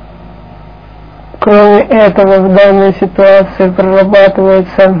 Кроме этого, в данной ситуации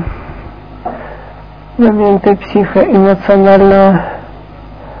прорабатываются моменты психоэмоционального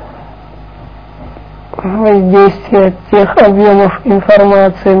воздействия тех объемов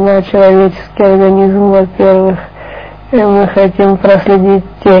информации на человеческий организм, во-первых, и мы хотим проследить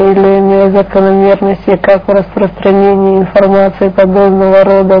те или иные закономерности как в распространении информации подобного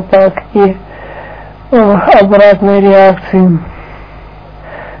рода, так и в обратной реакции,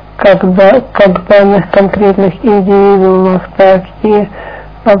 как данных конкретных индивидуумах, так и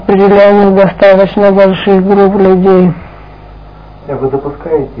определенных достаточно больших групп людей. Вы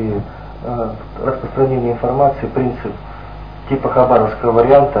допускаете распространение информации, принцип типа хабаровского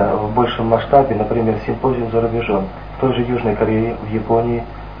варианта в большем масштабе, например, симпозиум за рубежом, в той же Южной Корее, в Японии,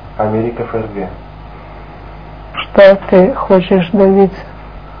 Америка, ФРГ? Что ты хочешь добиться?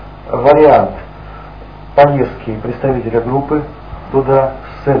 Вариант поездки представителя группы туда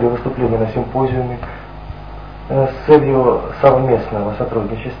с целью выступления на симпозиуме, с целью совместного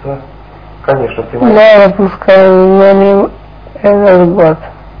сотрудничества. Конечно, я выпускаю за ним этот год.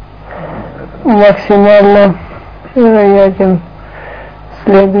 Максимально вероятен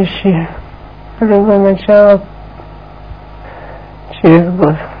следующий, либо начало через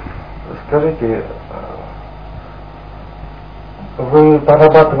год. Скажите, вы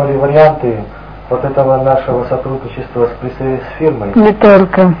прорабатывали варианты вот этого нашего сотрудничества с фирмой? Не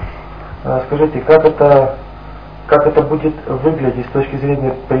только. Скажите, как это будет выглядеть с точки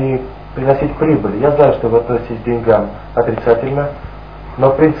зрения приносить прибыль? Я знаю, что вы относитесь к деньгам отрицательно,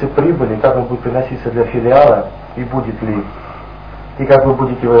 но принцип прибыли, как он будет приноситься для филиала и будет ли, и как вы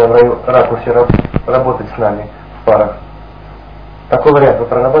будете в этом ракурсе работать с нами в парах. Такой вариант вы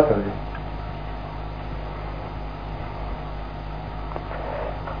прорабатывали?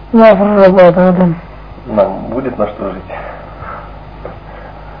 Да, прорабатывали. Нам будет на что жить.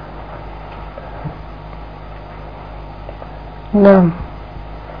 Да.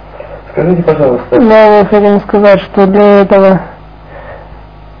 Скажите, пожалуйста. Мы хотим сказать, что для этого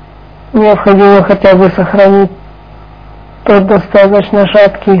необходимо хотя бы сохранить тот достаточно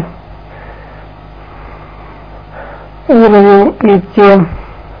шаткий уровень и те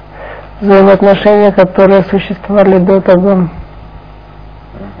взаимоотношения, которые существовали до того.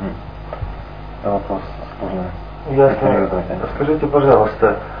 Вопрос сложный. Ясно. Скажите,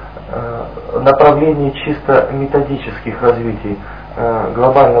 пожалуйста, направление чисто методических развитий,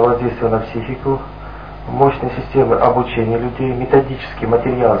 глобального воздействия на психику, мощной системы обучения людей, методический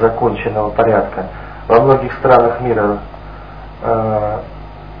материал законченного порядка во многих странах мира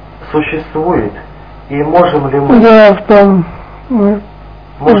существует, и можем ли мы... Дело в том, мы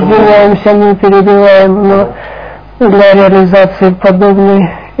перебиваем, но для реализации подобной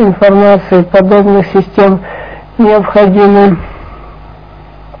информации, подобных систем необходимы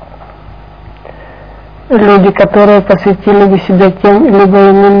люди, которые посвятили бы себя тем либо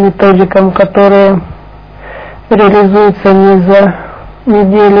иным методикам, которые реализуются не за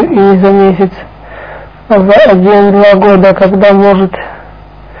неделю и не за месяц, а за 1-2 года, когда может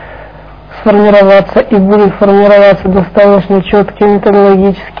сформироваться и будет формироваться достаточно четкие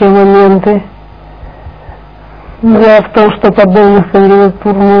методологические моменты. Дело в том, что подобных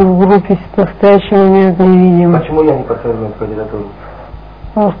кандидатур мы в группе в настоящий момент не видим. Почему я не подхожу к кандидатуру?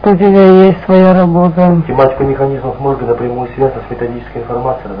 Потому что у тебя есть своя работа. Тематика механизмов мозга напрямую связана с методической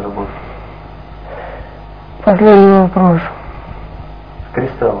информацией разработки. Последний вопрос.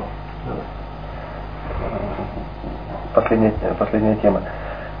 Кристалл. Последняя тема.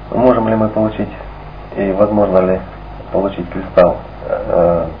 Можем ли мы получить и возможно ли получить кристалл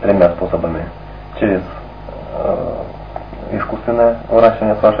 3 способами? Через искусственное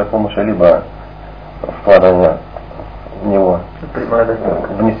выращивание с вашей помощью, либо вкладывание в него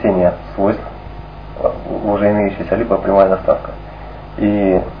внесение свойств уже имеющихся, либо прямая доставка.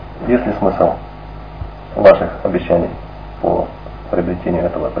 И есть ли смысл ваших обещаний по приобретению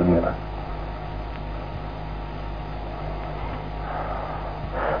этого предмета?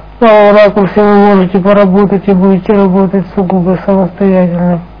 В ракурсе вы можете поработать и будете работать сугубо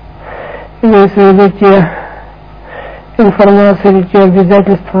самостоятельно. Имеется в виду те информация или те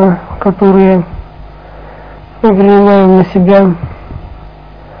обязательства, которые мы принимаем на себя,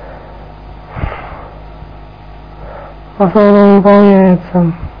 в основном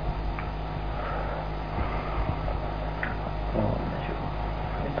выполняется.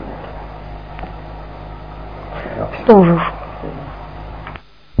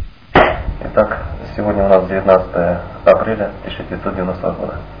 Итак, сегодня у нас 19 апреля 1990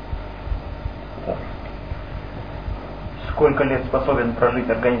 года. Сколько лет способен прожить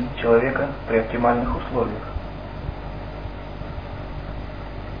организм человека при оптимальных условиях?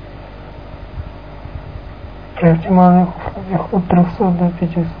 При оптимальных условиях от 300 до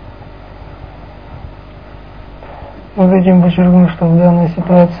 500. Вот этим подчеркну, что в данной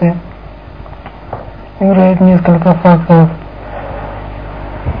ситуации играет несколько факторов.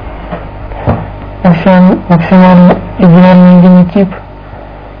 Максимально идеальный генотип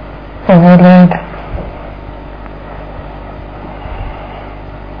позволяет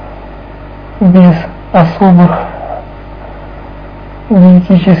без особых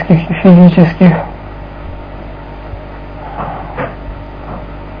генетических и физических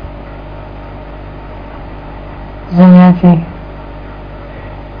занятий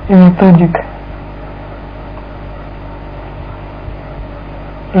и методик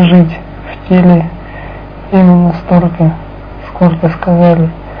жить в теле именно столько, сколько сказали.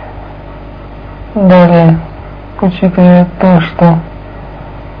 Далее, учитывая то, что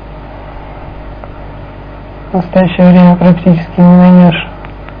в настоящее время практически не найдешь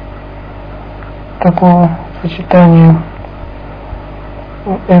такого сочетания,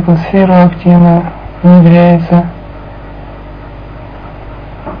 в эту сферу активно внедряется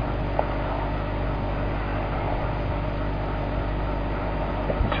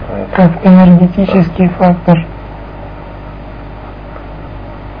как энергетический фактор,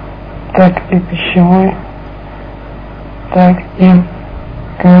 так и пищевой, так и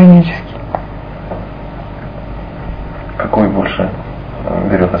экологический. Какой больше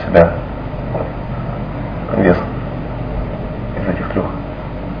берет на себя вес из этих трех?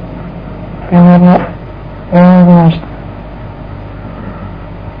 Примерно равнозначно.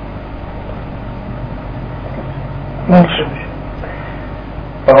 Дальше.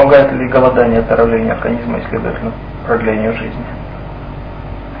 Помогает ли голодание оздоровлению организма и, следовательно, продлению жизни?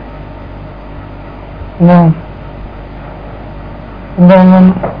 Да. В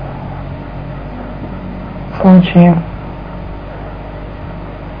данном случае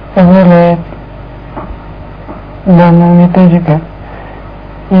позволяет данная методика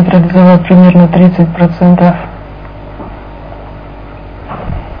нейтрализовать примерно 30%,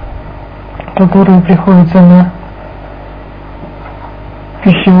 которые приходятся на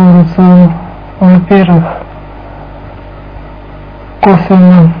пищевой рацион. Во-первых,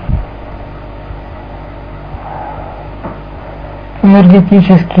 косвенно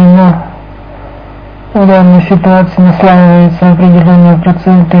энергетически, но в данной ситуации наслаиваются определенные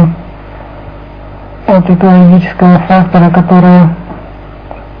проценты от экологического фактора, который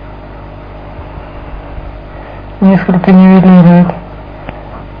несколько нивелирует,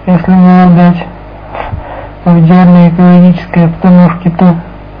 если голодать в идеальной экологической обстановке, то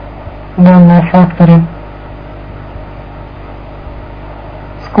данные факторы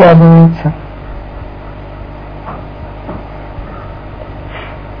складываются.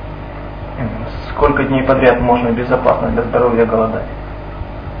 Сколько дней подряд можно безопасно для здоровья голодать?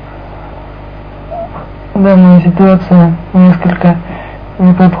 Данная ситуация несколько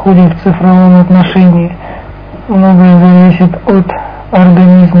не подходит в цифровом отношении. Многое зависит от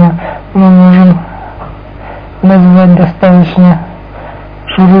организма. Мы можем назвать достаточно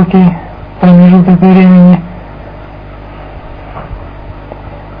широкий промежуток времени.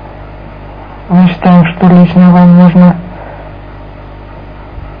 Мы считаем, что лично вам нужно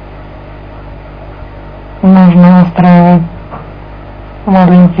устраивать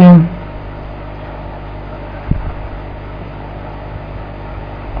маленькие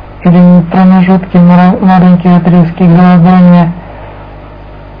промежутки, маленькие отрезки голодания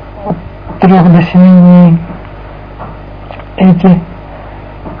от 3 до 7 дней. Эти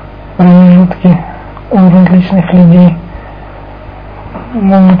промежутки у различных людей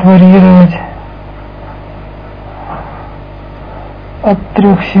могут варьировать от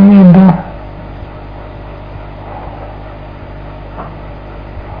 3-7 до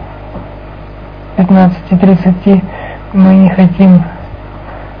 15-30. Мы не хотим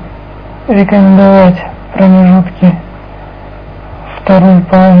рекомендовать промежутки второго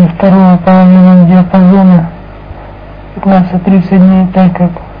половины диапазона 15-30 дней, так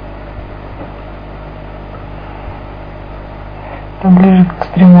как это ближе к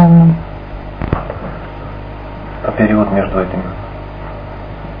экстремальному. А период между этими?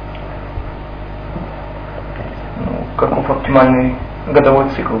 Ну, каков оптимальный годовой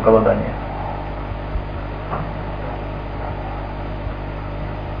цикл голодания?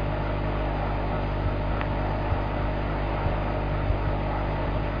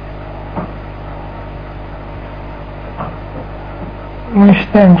 Мы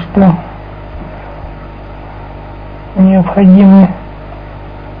считаем, что необходимы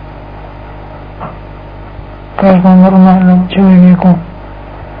каждому нормальному человеку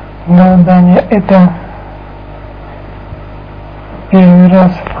голодание. Это первый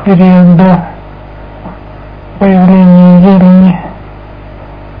раз в период до появления зелени,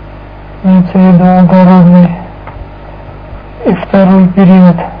 имеется в виду огородный, и второй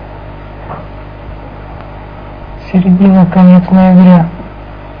период середина, конец ноября,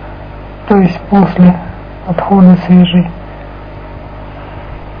 то есть после отхода свежей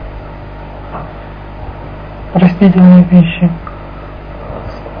растительной пищи.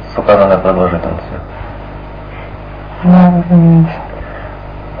 Сколько надо продолжительности? Да, разумеется.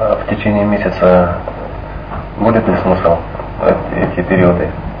 А в течение месяца будет ли смысл эти периоды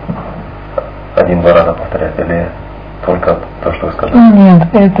один-два раза повторять или только то, что вы сказали? Нет,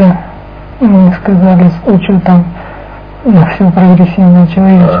 это мы сказали с учетом все прогрессивное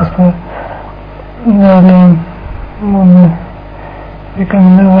человечество. Далее мы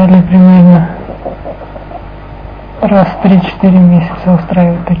рекомендовали примерно раз в 3-4 месяца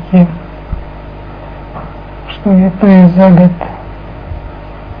устраивать такие, что то есть за год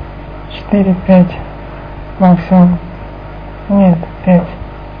 4-5 максимум. Нет, 5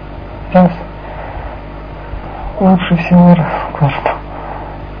 раз. Лучше всего раз в квартал.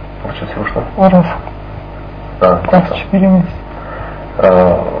 Лучше всего что? Раз в 4 месяца.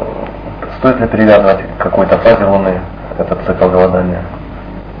 Стоит ли привязывать к какой-то фазе Луны этот цикл голодания?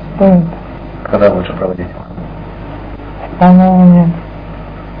 Стоит. Когда лучше проводить? По Луне.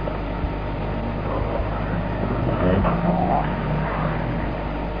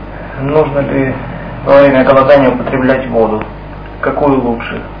 Нужно ли во время голодания употреблять воду? Какую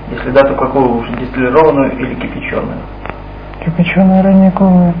лучше? Если да, то какую лучше? Дистиллированную или кипяченую? Кипяченую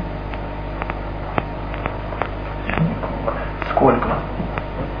родниковую. Сколько?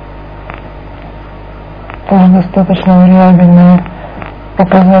 Тоже достаточно вариабельные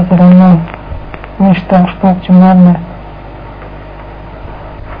показатели, но мы считаем, что оптимально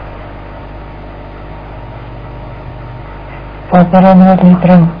 1,5-2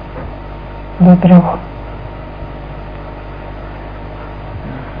 литра до 3.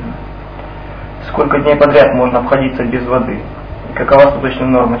 Сколько дней подряд можно обходиться без воды? И какова суточная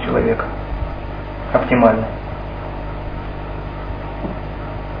норма человека? Оптимально.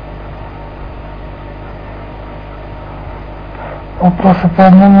 Вопросы по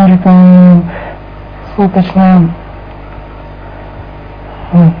одному рекомендую. Суточная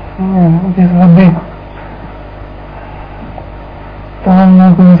без воды. Это во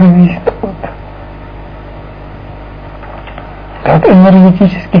многом зависит от как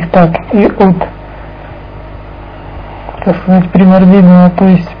энергетических, так и от, так сказать, приморбидного, то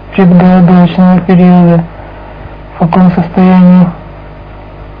есть предголодовочного периода, в каком состоянии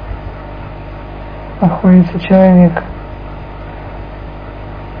находится человек.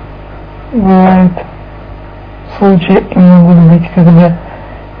 Бывают случаи, и могут быть, когда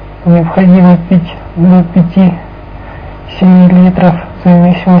необходимо пить до 5-7 литров в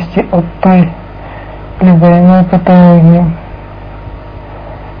зависимости от той либо иной патологии.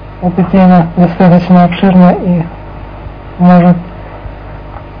 Эта тема достаточно обширна и может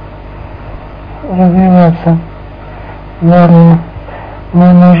развиваться. Далее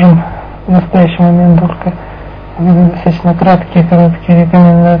мы можем в настоящий момент только выдать достаточно короткие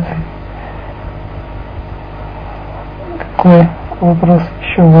рекомендации. Какой вопрос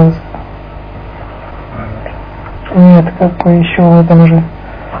еще у вас? Нет, какой еще в этом же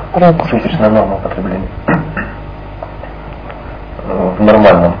ракурсе? Суточная норма потребления в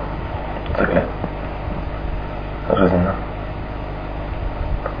нормальном цикле жизненно.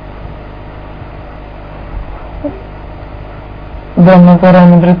 Данные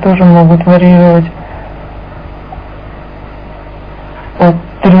параметры тоже могут варьировать от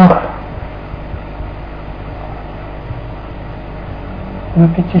 3 до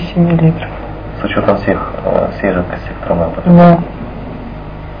 5-7 литров. С учетом всей жидкости, которые мы употребляем.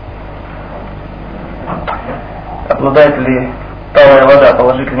 Да. Обладает ли талая вода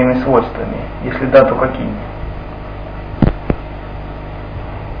положительными свойствами? Если да, то какими?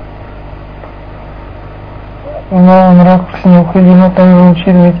 В новом ракурсе необходимо также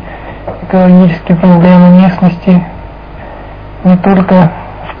учитывать экологические проблемы местности не только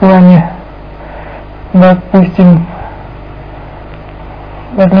в плане допустим,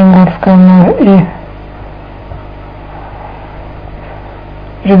 в Орленбургском и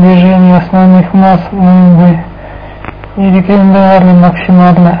при движении основных масс мы бы не рекомендовали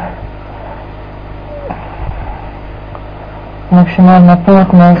максимально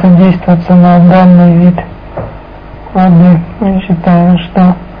плотно задействоваться на данный вид воды. Мы считаем,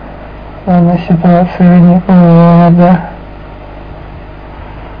 что в данной ситуации ледниковая вода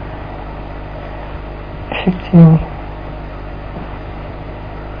эффективнее.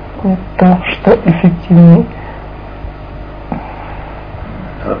 Не то, что эффективнее.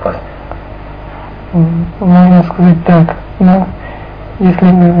 Безопаснее. Можно сказать так, но если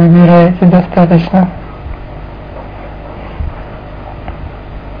вы выбираете достаточно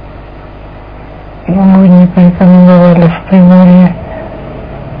мы не порекомендовали в Приморье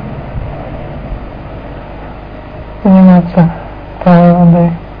заниматься талой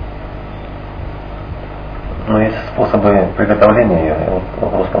водой. Но есть способы приготовления ее, вот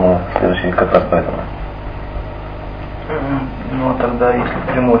вопрос, по-моему, следующий как раз поэтому. Ну тогда, если в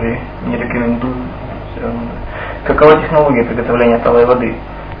Приморье не рекомендую, все равно. Какова технология приготовления талой воды?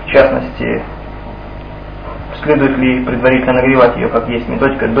 В частности, следует ли предварительно нагревать ее, как есть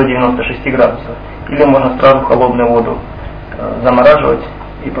методика, до 96 градусов? Или можно сразу холодную воду замораживать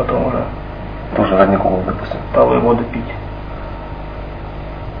и потом уже тоже родниковую, допустим, талую воду пить?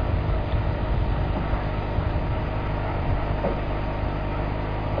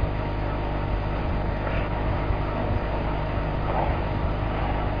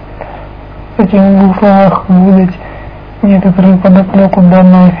 В этих двух словах выдать некоторую подоплеку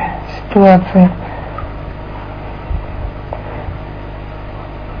данной ситуации.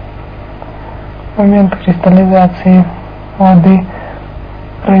 В момент кристаллизации воды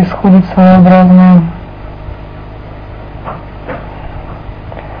происходит своеобразное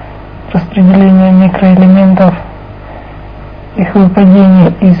распределение микроэлементов, их выпадение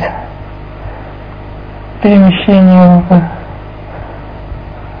из перемещения в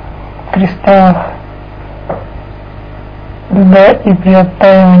кристаллах льда и при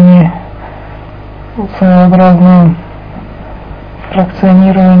оттаивании своеобразное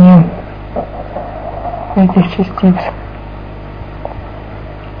фракционирование этих частиц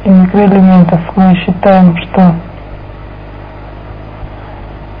и микроэлементов. Мы считаем, что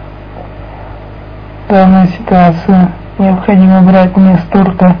данную ситуацию необходимо брать не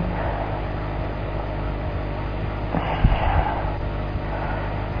столько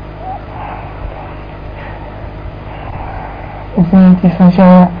извините,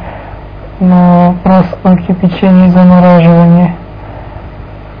 сначала на вопрос о кипячении и замораживании.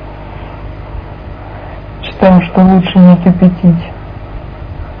 Считаем, что лучше не кипятить.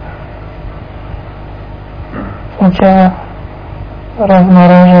 Сначала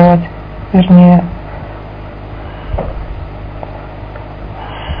размораживать, вернее,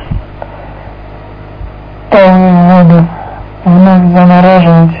 талую воду вновь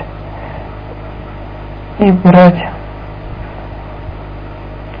замораживать и брать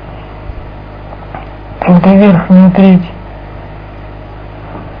только верхнюю треть,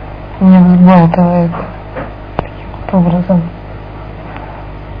 не взбалтывает таким вот образом.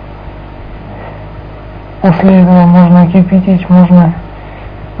 После этого можно кипятить, можно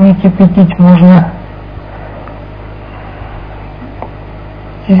не кипятить, можно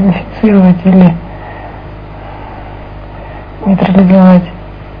дезинфицировать или нейтрализовать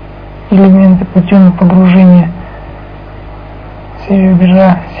элементы путем погружения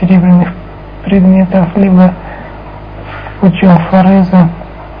серебра, серебряных предметов, либо путем фореза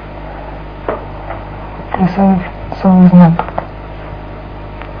плюсовых знаков.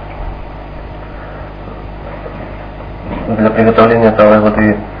 Для приготовления талой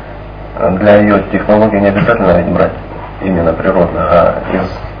воды, для ее технологии не обязательно ведь брать именно природную, а из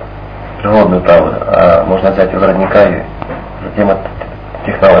природную талу, а можно взять из родника и затем от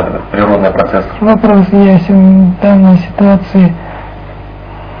технологии, природный процесс. Вопрос ясен. В данной ситуации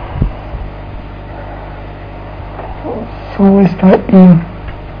свойства и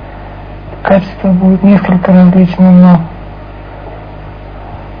качество будут несколько различны, но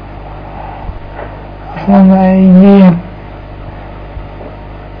основная идея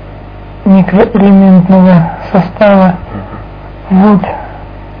микроэлементного состава вот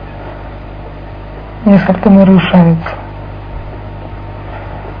несколько нарушается.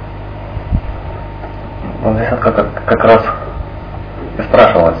 Вот здесь как раз и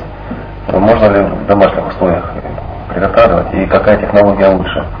спрашивалось, можно ли в домашних условиях приготавливать и какая технология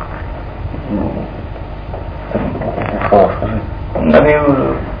лучше.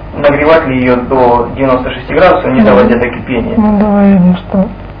 Нагревать ли ее до 96 градусов, не доводя до кипения? Мы говорили, что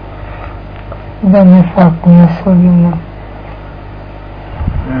данный факт не особенно.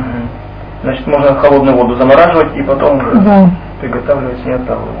 Значит, можно холодную воду замораживать и потом уже Да. приготавливать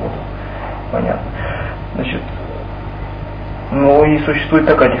неотравленную воду. Понятно. Значит, ну и существует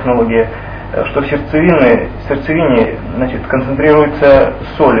такая технология, что в сердцевине, значит, концентрируются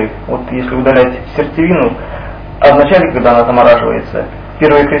соли. Вот если удалять сердцевину, а вначале, когда она замораживается,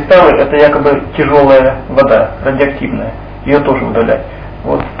 первые кристаллы это якобы тяжелая вода, радиоактивная. Ее тоже удалять.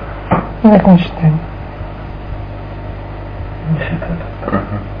 Вот. Нет, не считаю. Не считаю.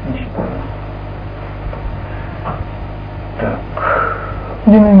 Не считаю. Так.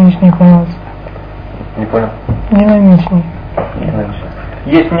 Динамичник у нас. Не понял? Динамичник.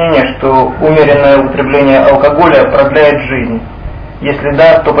 Есть мнение, что умеренное употребление алкоголя продляет жизнь. Если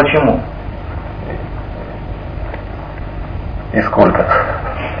да, то почему? И сколько?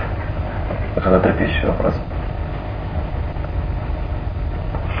 Это на 3000 вопрос.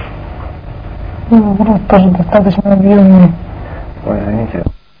 Ну, вопрос тоже достаточно объемный. Ой, извините.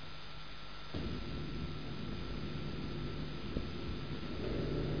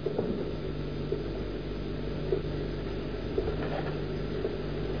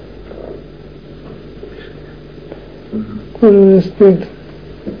 Первый аспект.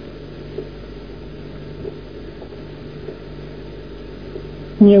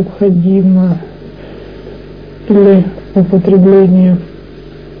 Необходимо ли употребление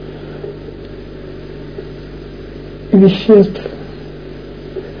веществ,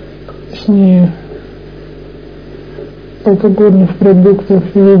 точнее алкогольных продуктов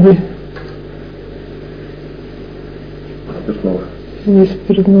в виде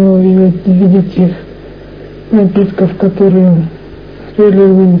спиртного, в виде тех напитков, которые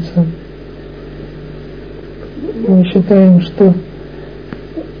реализуются. Мы считаем, что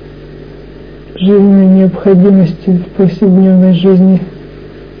жизненной необходимости в повседневной жизни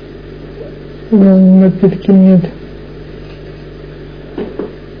напитки нет.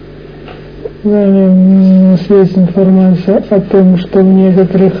 Далее у нас есть информация о том, что в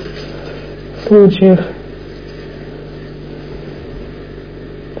некоторых случаях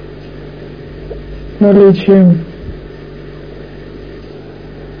наличие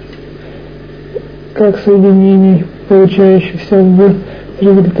как соединений, получающихся в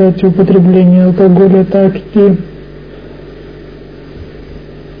результате употребления алкоголя, так и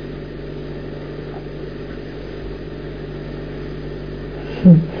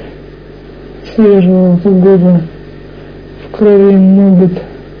свежего алкоголя в крови могут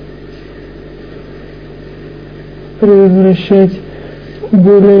превращать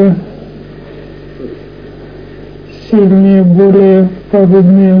более сильные, более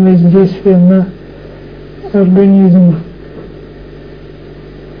пагубные воздействия на организм.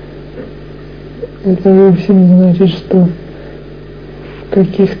 Это вовсе не значит, что в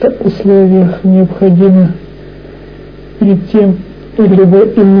каких-то условиях необходимо перед тем либо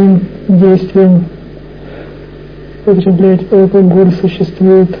иным действием употреблять алкоголь.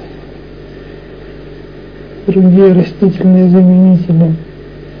 Существуют другие растительные заменители.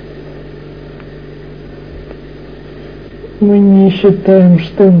 Мы не считаем,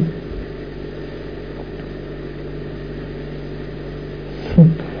 что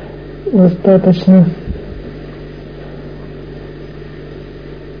достаточно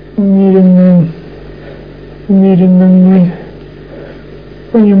умеренно мы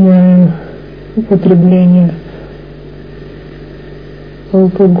понимаем употребление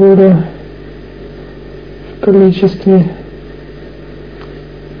алкоголя в количестве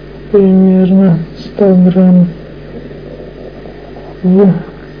примерно 100 грамм в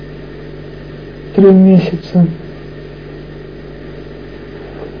 3 месяца.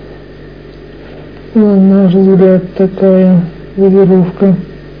 На наш взгляд, такая дозировка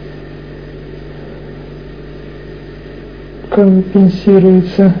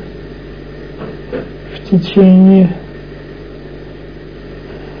компенсируется в течение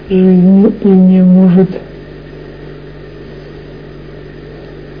жизни и не может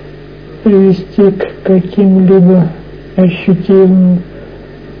привести к каким-либо ощутимым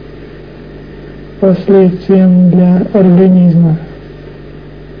последствиям для организма.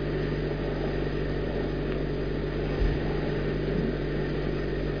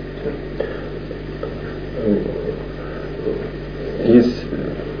 Есть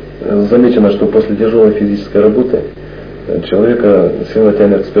замечено, что после тяжелой физической работы человека сильно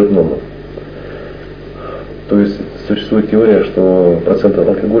тянет к спиртному. То есть существует теория, что процент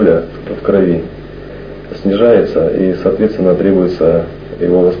алкоголя в крови снижается и, соответственно, требуется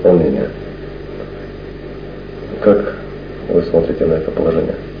его восполнение. Как вы смотрите на это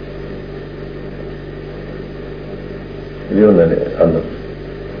положение? Верно ли, Анна?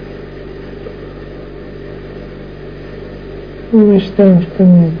 Мы считаем, что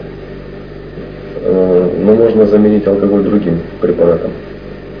нет. Но можно заменить алкоголь другим препаратом.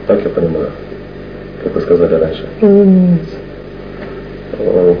 Так я понимаю, как вы сказали раньше. Разумеется.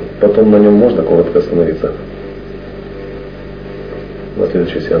 Потом на нем можно коротко остановиться на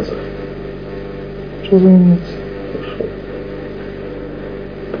следующих сеансах. Разумеется. Хорошо.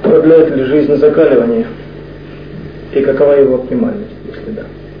 Продляет ли жизнь закаливание? И какова его оптимальность, если да?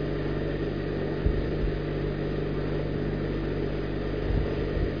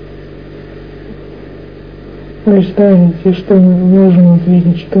 Вы считаете, что мы можем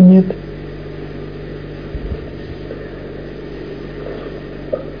ответить, что нет?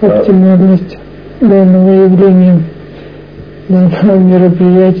 Оптимальность данного явления, данного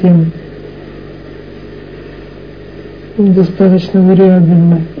мероприятия достаточно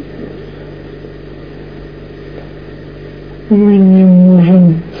вариабельна. Мы не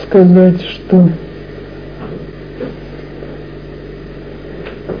можем сказать, что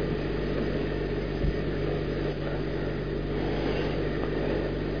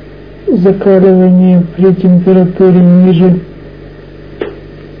закаливание при температуре ниже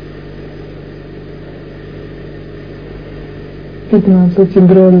 15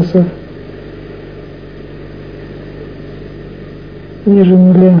 градусов, ниже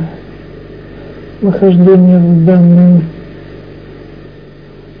нуля, нахождение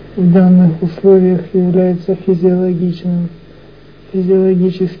в данных условиях является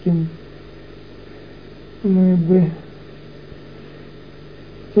физиологическим. Мы бы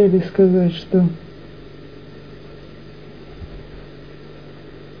хотели сказать, что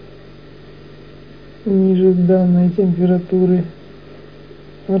ниже данной температуры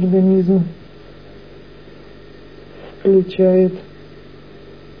организм включает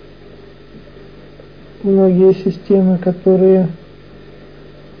многие системы, которые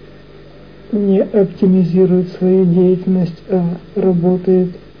не оптимизируют свою деятельность, а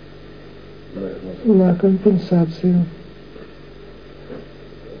работают на компенсацию.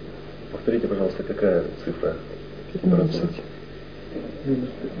 Повторите, пожалуйста, какая цифра? 15.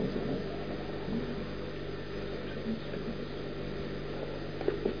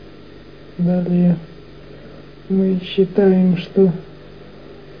 Далее мы считаем, что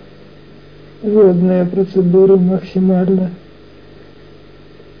водная процедура максимально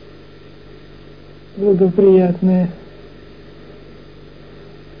благоприятная.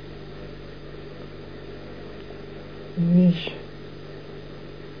 Вещь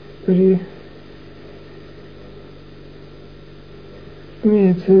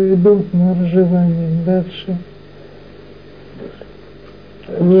имеется в виду моржевание. Дальше.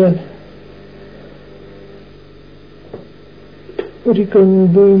 Нет.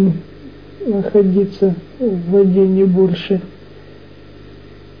 Рекомендуем находиться в воде не больше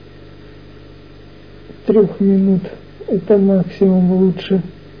 3 минут. Это максимум, лучше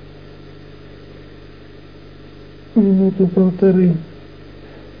 1-1,5 минуты.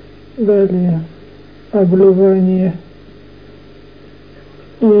 Далее обливание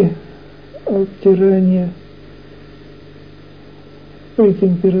и обтирание при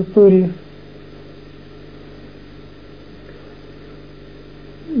температуре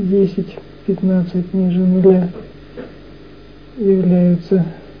 10-15 ниже нуля являются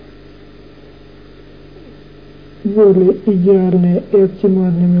более идеальными и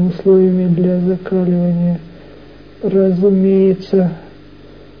оптимальными условиями для закаливания, разумеется,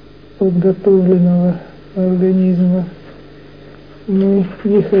 подготовленного организма. Мы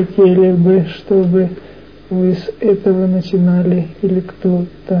не хотели бы, чтобы вы с этого начинали или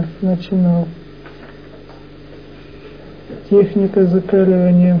кто-то начинал. Техника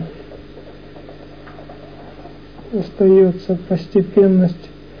закаливания остается постепенность,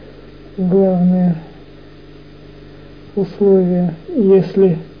 главное условие.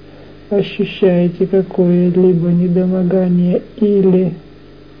 Если ощущаете какое-либо недомогание или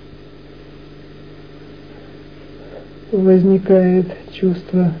возникает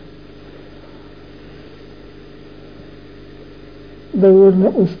чувство довольно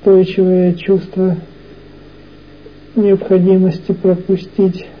устойчивое чувство необходимости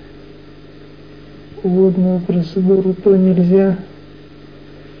пропустить водную процедуру, то нельзя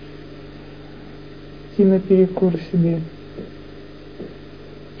идти наперекор себе.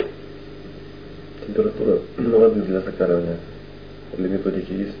 Температура воды для закаливания для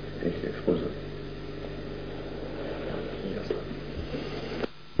методики есть, их используют.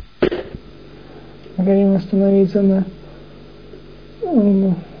 Говорим остановиться на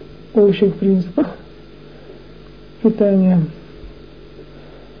общих принципах питания.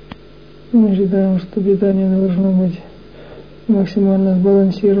 Мы считаем, что питание должно быть максимально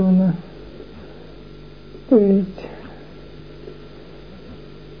сбалансировано. То есть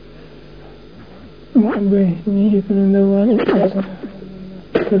мы бы не рекомендовали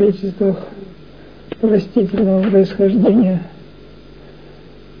в количествах растительного происхождения.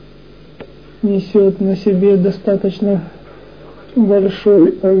 Несет на себе достаточно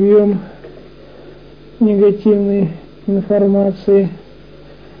большой объем негативной информации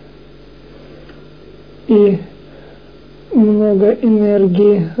и много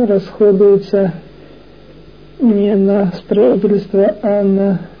энергии расходуется не на строительство, а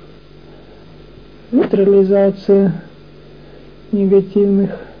на нейтрализацию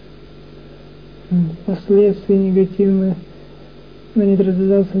негативных последствий, на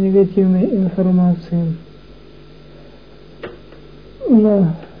нейтрализацию негативной информации.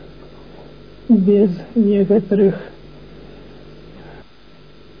 Но без некоторых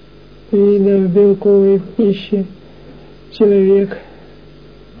видов белковой пищи человек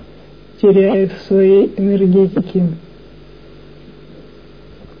теряет в своей энергетике.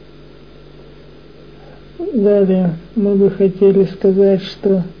 Далее мы бы хотели сказать,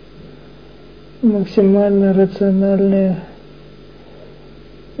 что максимально рациональное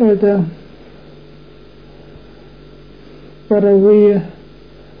 — это паровые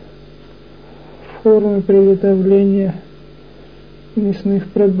формы приготовления мясных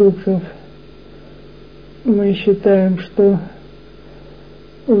продуктов. Мы считаем, что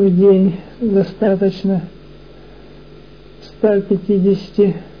в день достаточно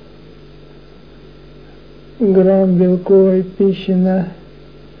 150 грамм белковой пищи на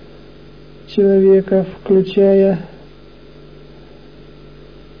человека, включая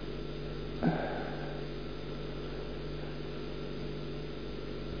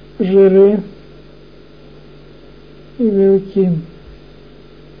жиры и белки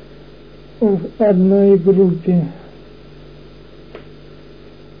в одной группе.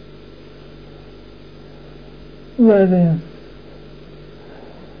 Далее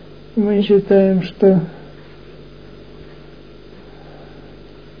мы считаем, что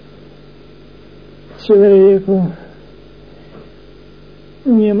человеку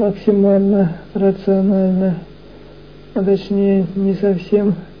не максимально рационально, а точнее не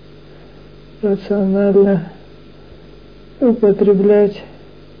совсем рационально употреблять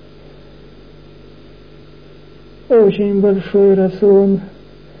очень большой рацион,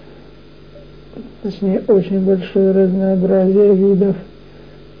 точнее очень большое разнообразие видов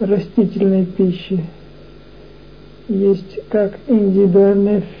растительной пищи. Есть как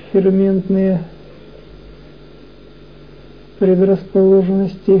индивидуальные ферментные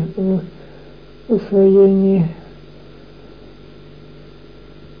предрасположенности в усвоении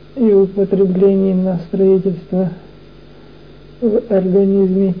и употреблении на строительство в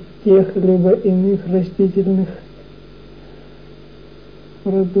организме тех либо иных растительных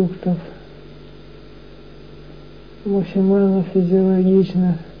продуктов. Максимально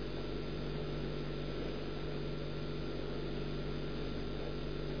физиологично.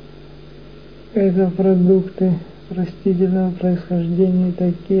 Это продукты растительного происхождения,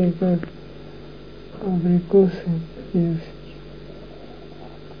 такие как абрикосы, персики.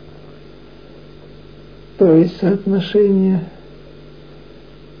 То есть соотношение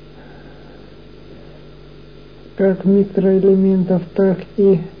как микроэлементов, так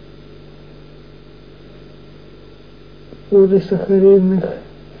и полисахаридных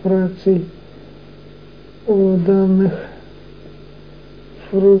фракций в данных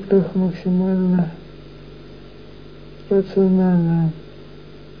фруктах максимально рациональное.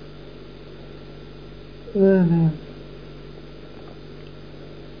 Далее.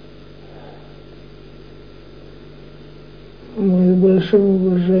 Мы с большим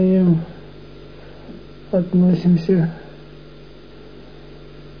уважением относимся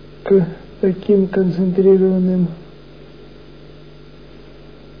к таким концентрированным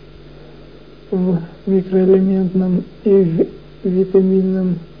в микроэлементном и в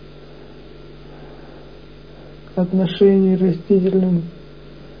витаминном отношении растительным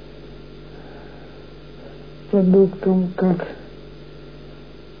продуктам, как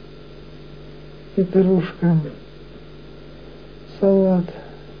петрушка, салат,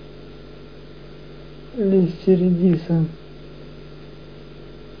 листья редиса,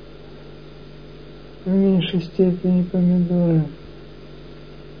 в меньшей степени помидоры.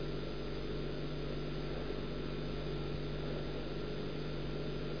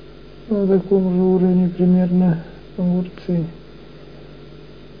 На таком же уровне примерно огурцы.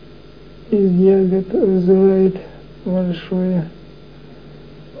 Из ягод вызывает большое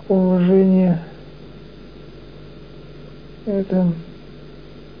уважение. Это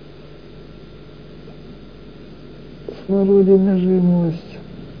смородина, жимолость.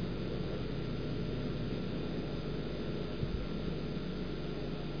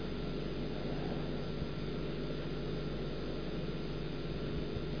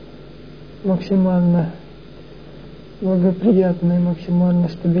 максимально благоприятные, максимально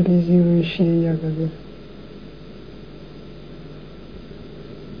стабилизирующие ягоды.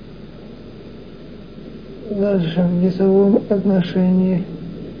 Дальше в весовом отношении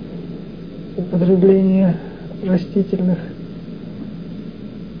употребление растительных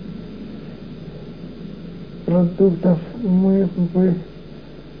продуктов мы бы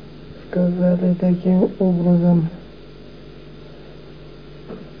сказали таким образом: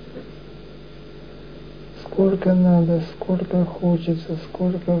 сколько надо, сколько хочется,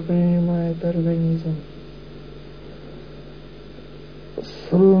 сколько принимает организм.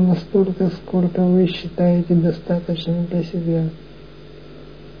 Ровно столько, сколько вы считаете достаточным для себя.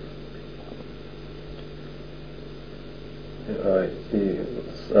 И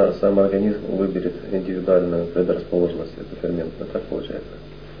сам организм выберет индивидуальную предрасположенность эту ферментную, так получается?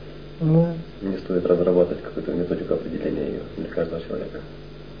 Да. Не стоит разрабатывать какую-то методику определения ее для каждого человека.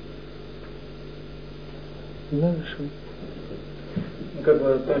 Дальше. Как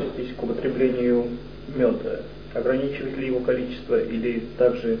вы относитесь к употреблению меда? Ограничивать ли его количество или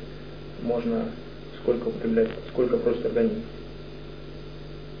также можно сколько употреблять, сколько просит организм?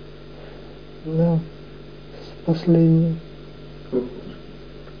 Да, последний.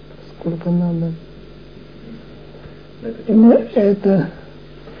 Сколько надо. Но это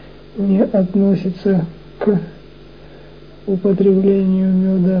не относится к употреблению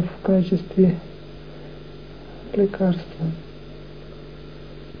меда в качестве лекарства.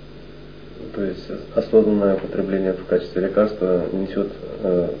 То есть осознанное употребление в качестве лекарства несет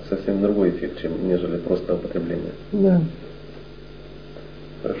совсем другой эффект, чем нежели просто употребление. Да.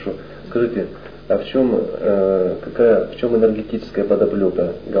 Хорошо. Скажите, а в чем энергетическая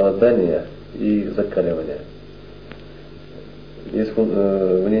подоплека голодания и закаливания? Есть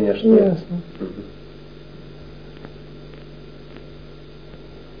мнение, что... Ясно.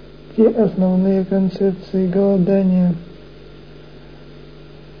 Те основные концепции голодания,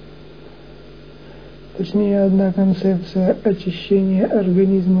 точнее, одна концепция очищения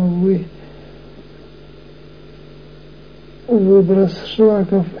организма, выброс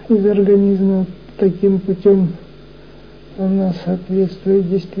шлаков из организма таким путем, она соответствует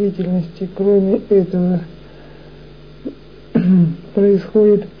действительности. Кроме этого,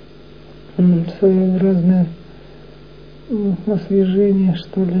 происходит своеобразное освежение,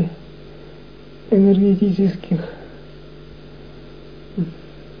 что ли, энергетических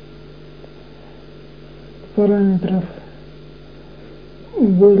параметров,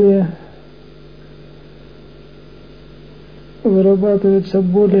 вырабатываются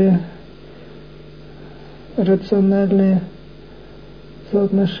более рациональные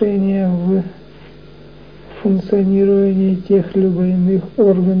соотношения в функционировании тех либо иных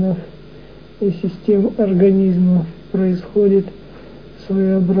органов и систем организма. Происходит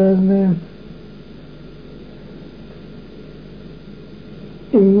своеобразная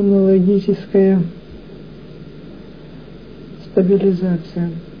иммунологическая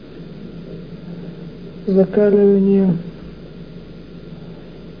стабилизация. Закаливание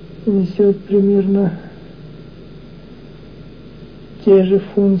несет примерно те же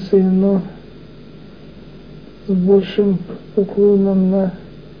функции, но с большим уклоном на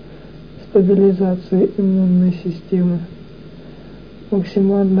стабилизацию иммунной системы.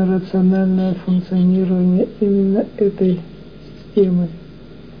 Максимально рациональное функционирование именно этой системы.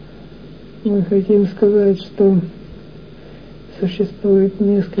 Мы хотим сказать, что существует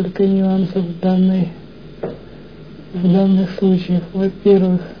несколько нюансов в данных случаях.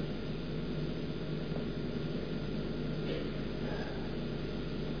 Во-первых,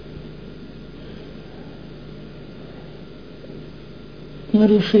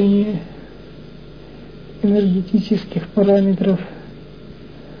 нарушение энергетических параметров.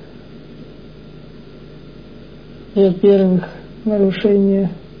 Во-первых, нарушение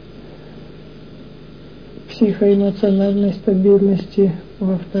психоэмоциональной стабильности.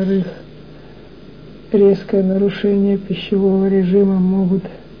 Во-вторых, резкое нарушение пищевого режима могут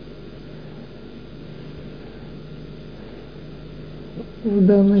в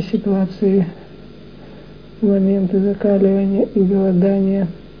данной ситуации в моменты закаливания и голодания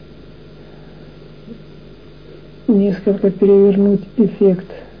несколько перевернуть эффект,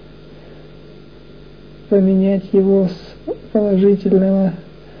 поменять его с положительного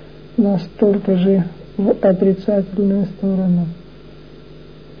на столько же в отрицательную сторону.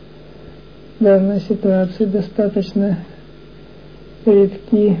 В данной ситуации достаточно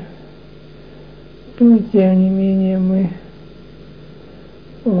редки, но тем не менее мы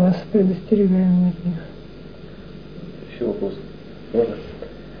вас предостерегаем от них. Еще вопрос. Можно?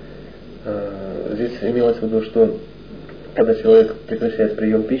 Здесь имелось в виду, что когда человек прекращает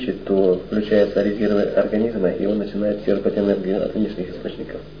прием пищи, то включаются резервы организма, и он начинает черпать энергию от внешних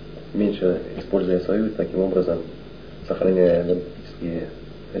источников, меньше используя свою, таким образом сохраняя энергетические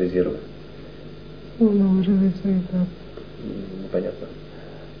резервы. Можно выразиться и так. Непонятно.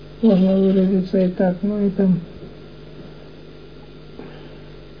 Можно выразиться и так, но это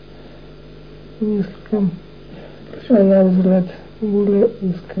несколько, на наш взгляд, более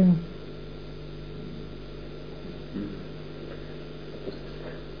узкое.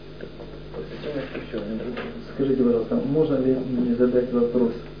 Скажите, пожалуйста, можно ли мне задать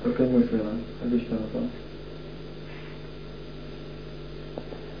вопрос, только мысленно, лично вам?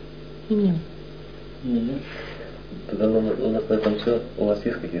 Нет. Нет. Тогда у нас на этом все. У вас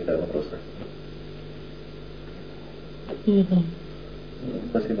есть какие-то вопросы? Нет.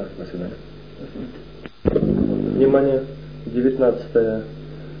 Спасибо. До свидания. Внимание, 19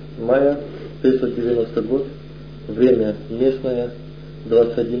 мая 1990 год, время местное,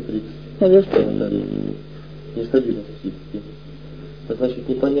 21:30. Нестабильно психики. Значит,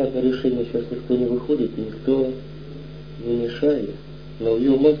 непонятное решение сейчас никто не выходит, никто не мешает, но в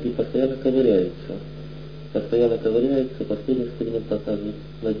ее мозге постоянно ковыряется. Последний эксперимент показывает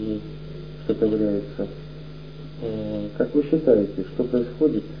над ней, что ковыряется. Как вы считаете, что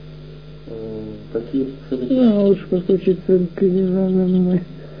происходит? Какие все-таки... Лучше подключиться к генеральному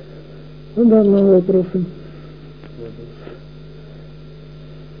по данному вопросу.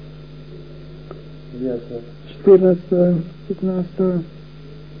 Ясно. 14-15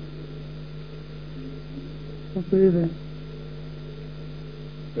 апреля.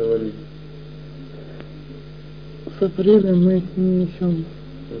 Говорите. С апреля мы не несем.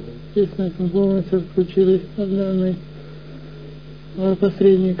 Естественно, мы полностью отключились от данной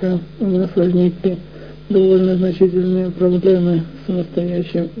посредника. У нас возникли довольно значительные проблемы с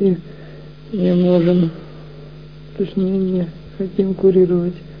настоящим и не можем, точнее не хотим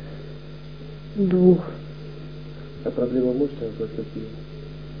курировать двух. А проблема можете назвать какие?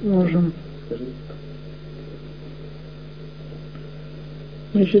 Можем. Скажите.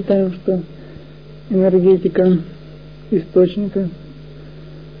 Мы считаем, что энергетика источника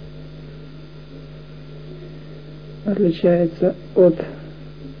отличается от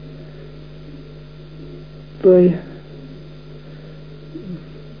той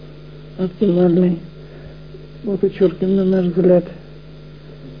оптимальной, подчеркиваем, на наш взгляд,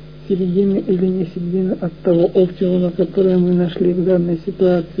 середины или не середины от того оптимума, который мы нашли в данной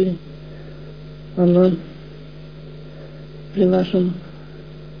ситуации. Она при нашем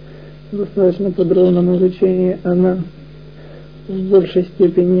достаточно подробном изучении, она в большей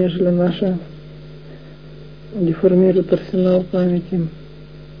степени, нежели наша, деформирует арсенал памяти.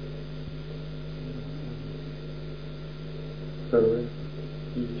 Второе.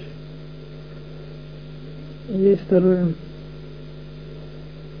 Есть второе.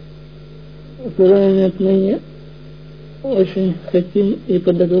 Второй момент, мы не очень хотим и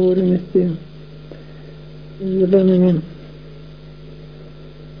по договоренности с зелеными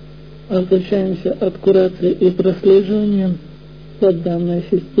отличаемся от курации и прослеживания по данной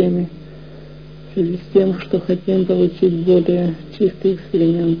системе в связи с тем, что хотим получить более чистый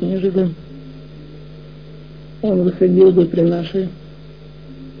эксперимент, нежели он выходил бы при нашей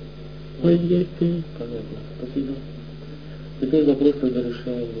воздействии. Понятно. Спасибо. Теперь вопрос, когда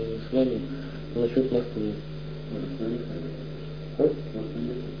решаем с вами насчет Москвы. Что?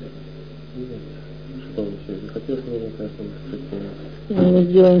 Что вообще? Не хотел с ними как-то встретиться? Мы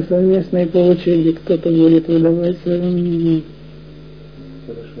сделаем совместное получение, кто-то будет выдавать свое мнение.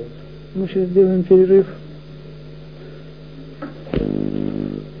 Хорошо. Мы сейчас сделаем перерыв.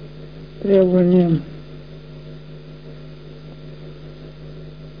 Требования.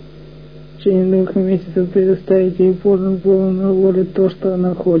 В течение 2 месяцев предоставить ей полную волю то, что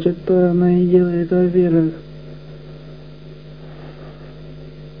она хочет, то она и делает, во-первых.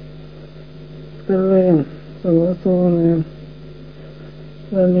 Второе, согласованное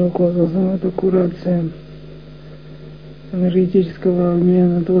дальним космосом, это курация энергетического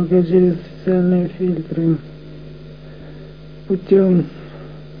обмена только через специальные фильтры, путем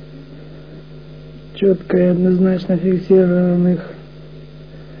четко и однозначно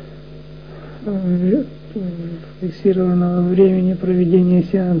фиксированного времени проведения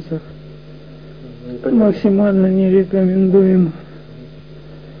сеансов. Максимально не рекомендуем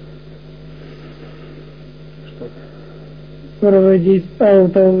проводить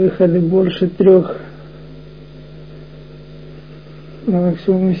аутовыходы больше 3,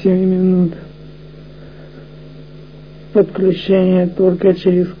 максимум 7 минут. Подключение только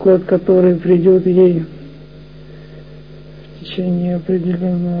через код, который придет ей в течение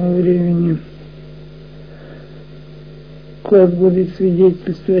определенного времени. код будет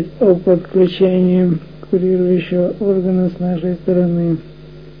свидетельствовать о подключении курирующего органа с нашей стороны.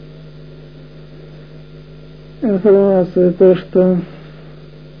 Информация то, что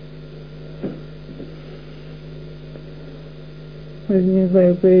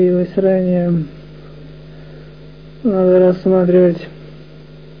возникла и появилась ранее, надо рассматривать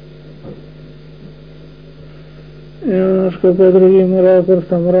немножко по другим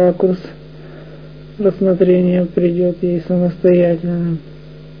ракурсам. Ракурс рассмотрения придет ей самостоятельно.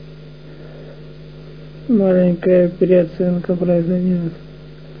 Маленькая переоценка произойдет.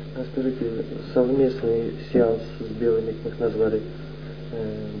 А скажите, совместный сеанс с белыми, как их назвали,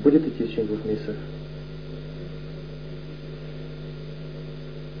 будет идти в течение 2 месяцев?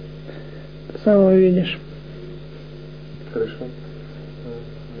 Сам увидишь. Хорошо.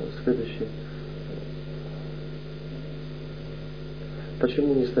 Следующий.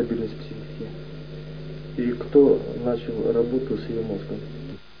 Почему нестабильность психики? И кто начал работу с ее мозгом?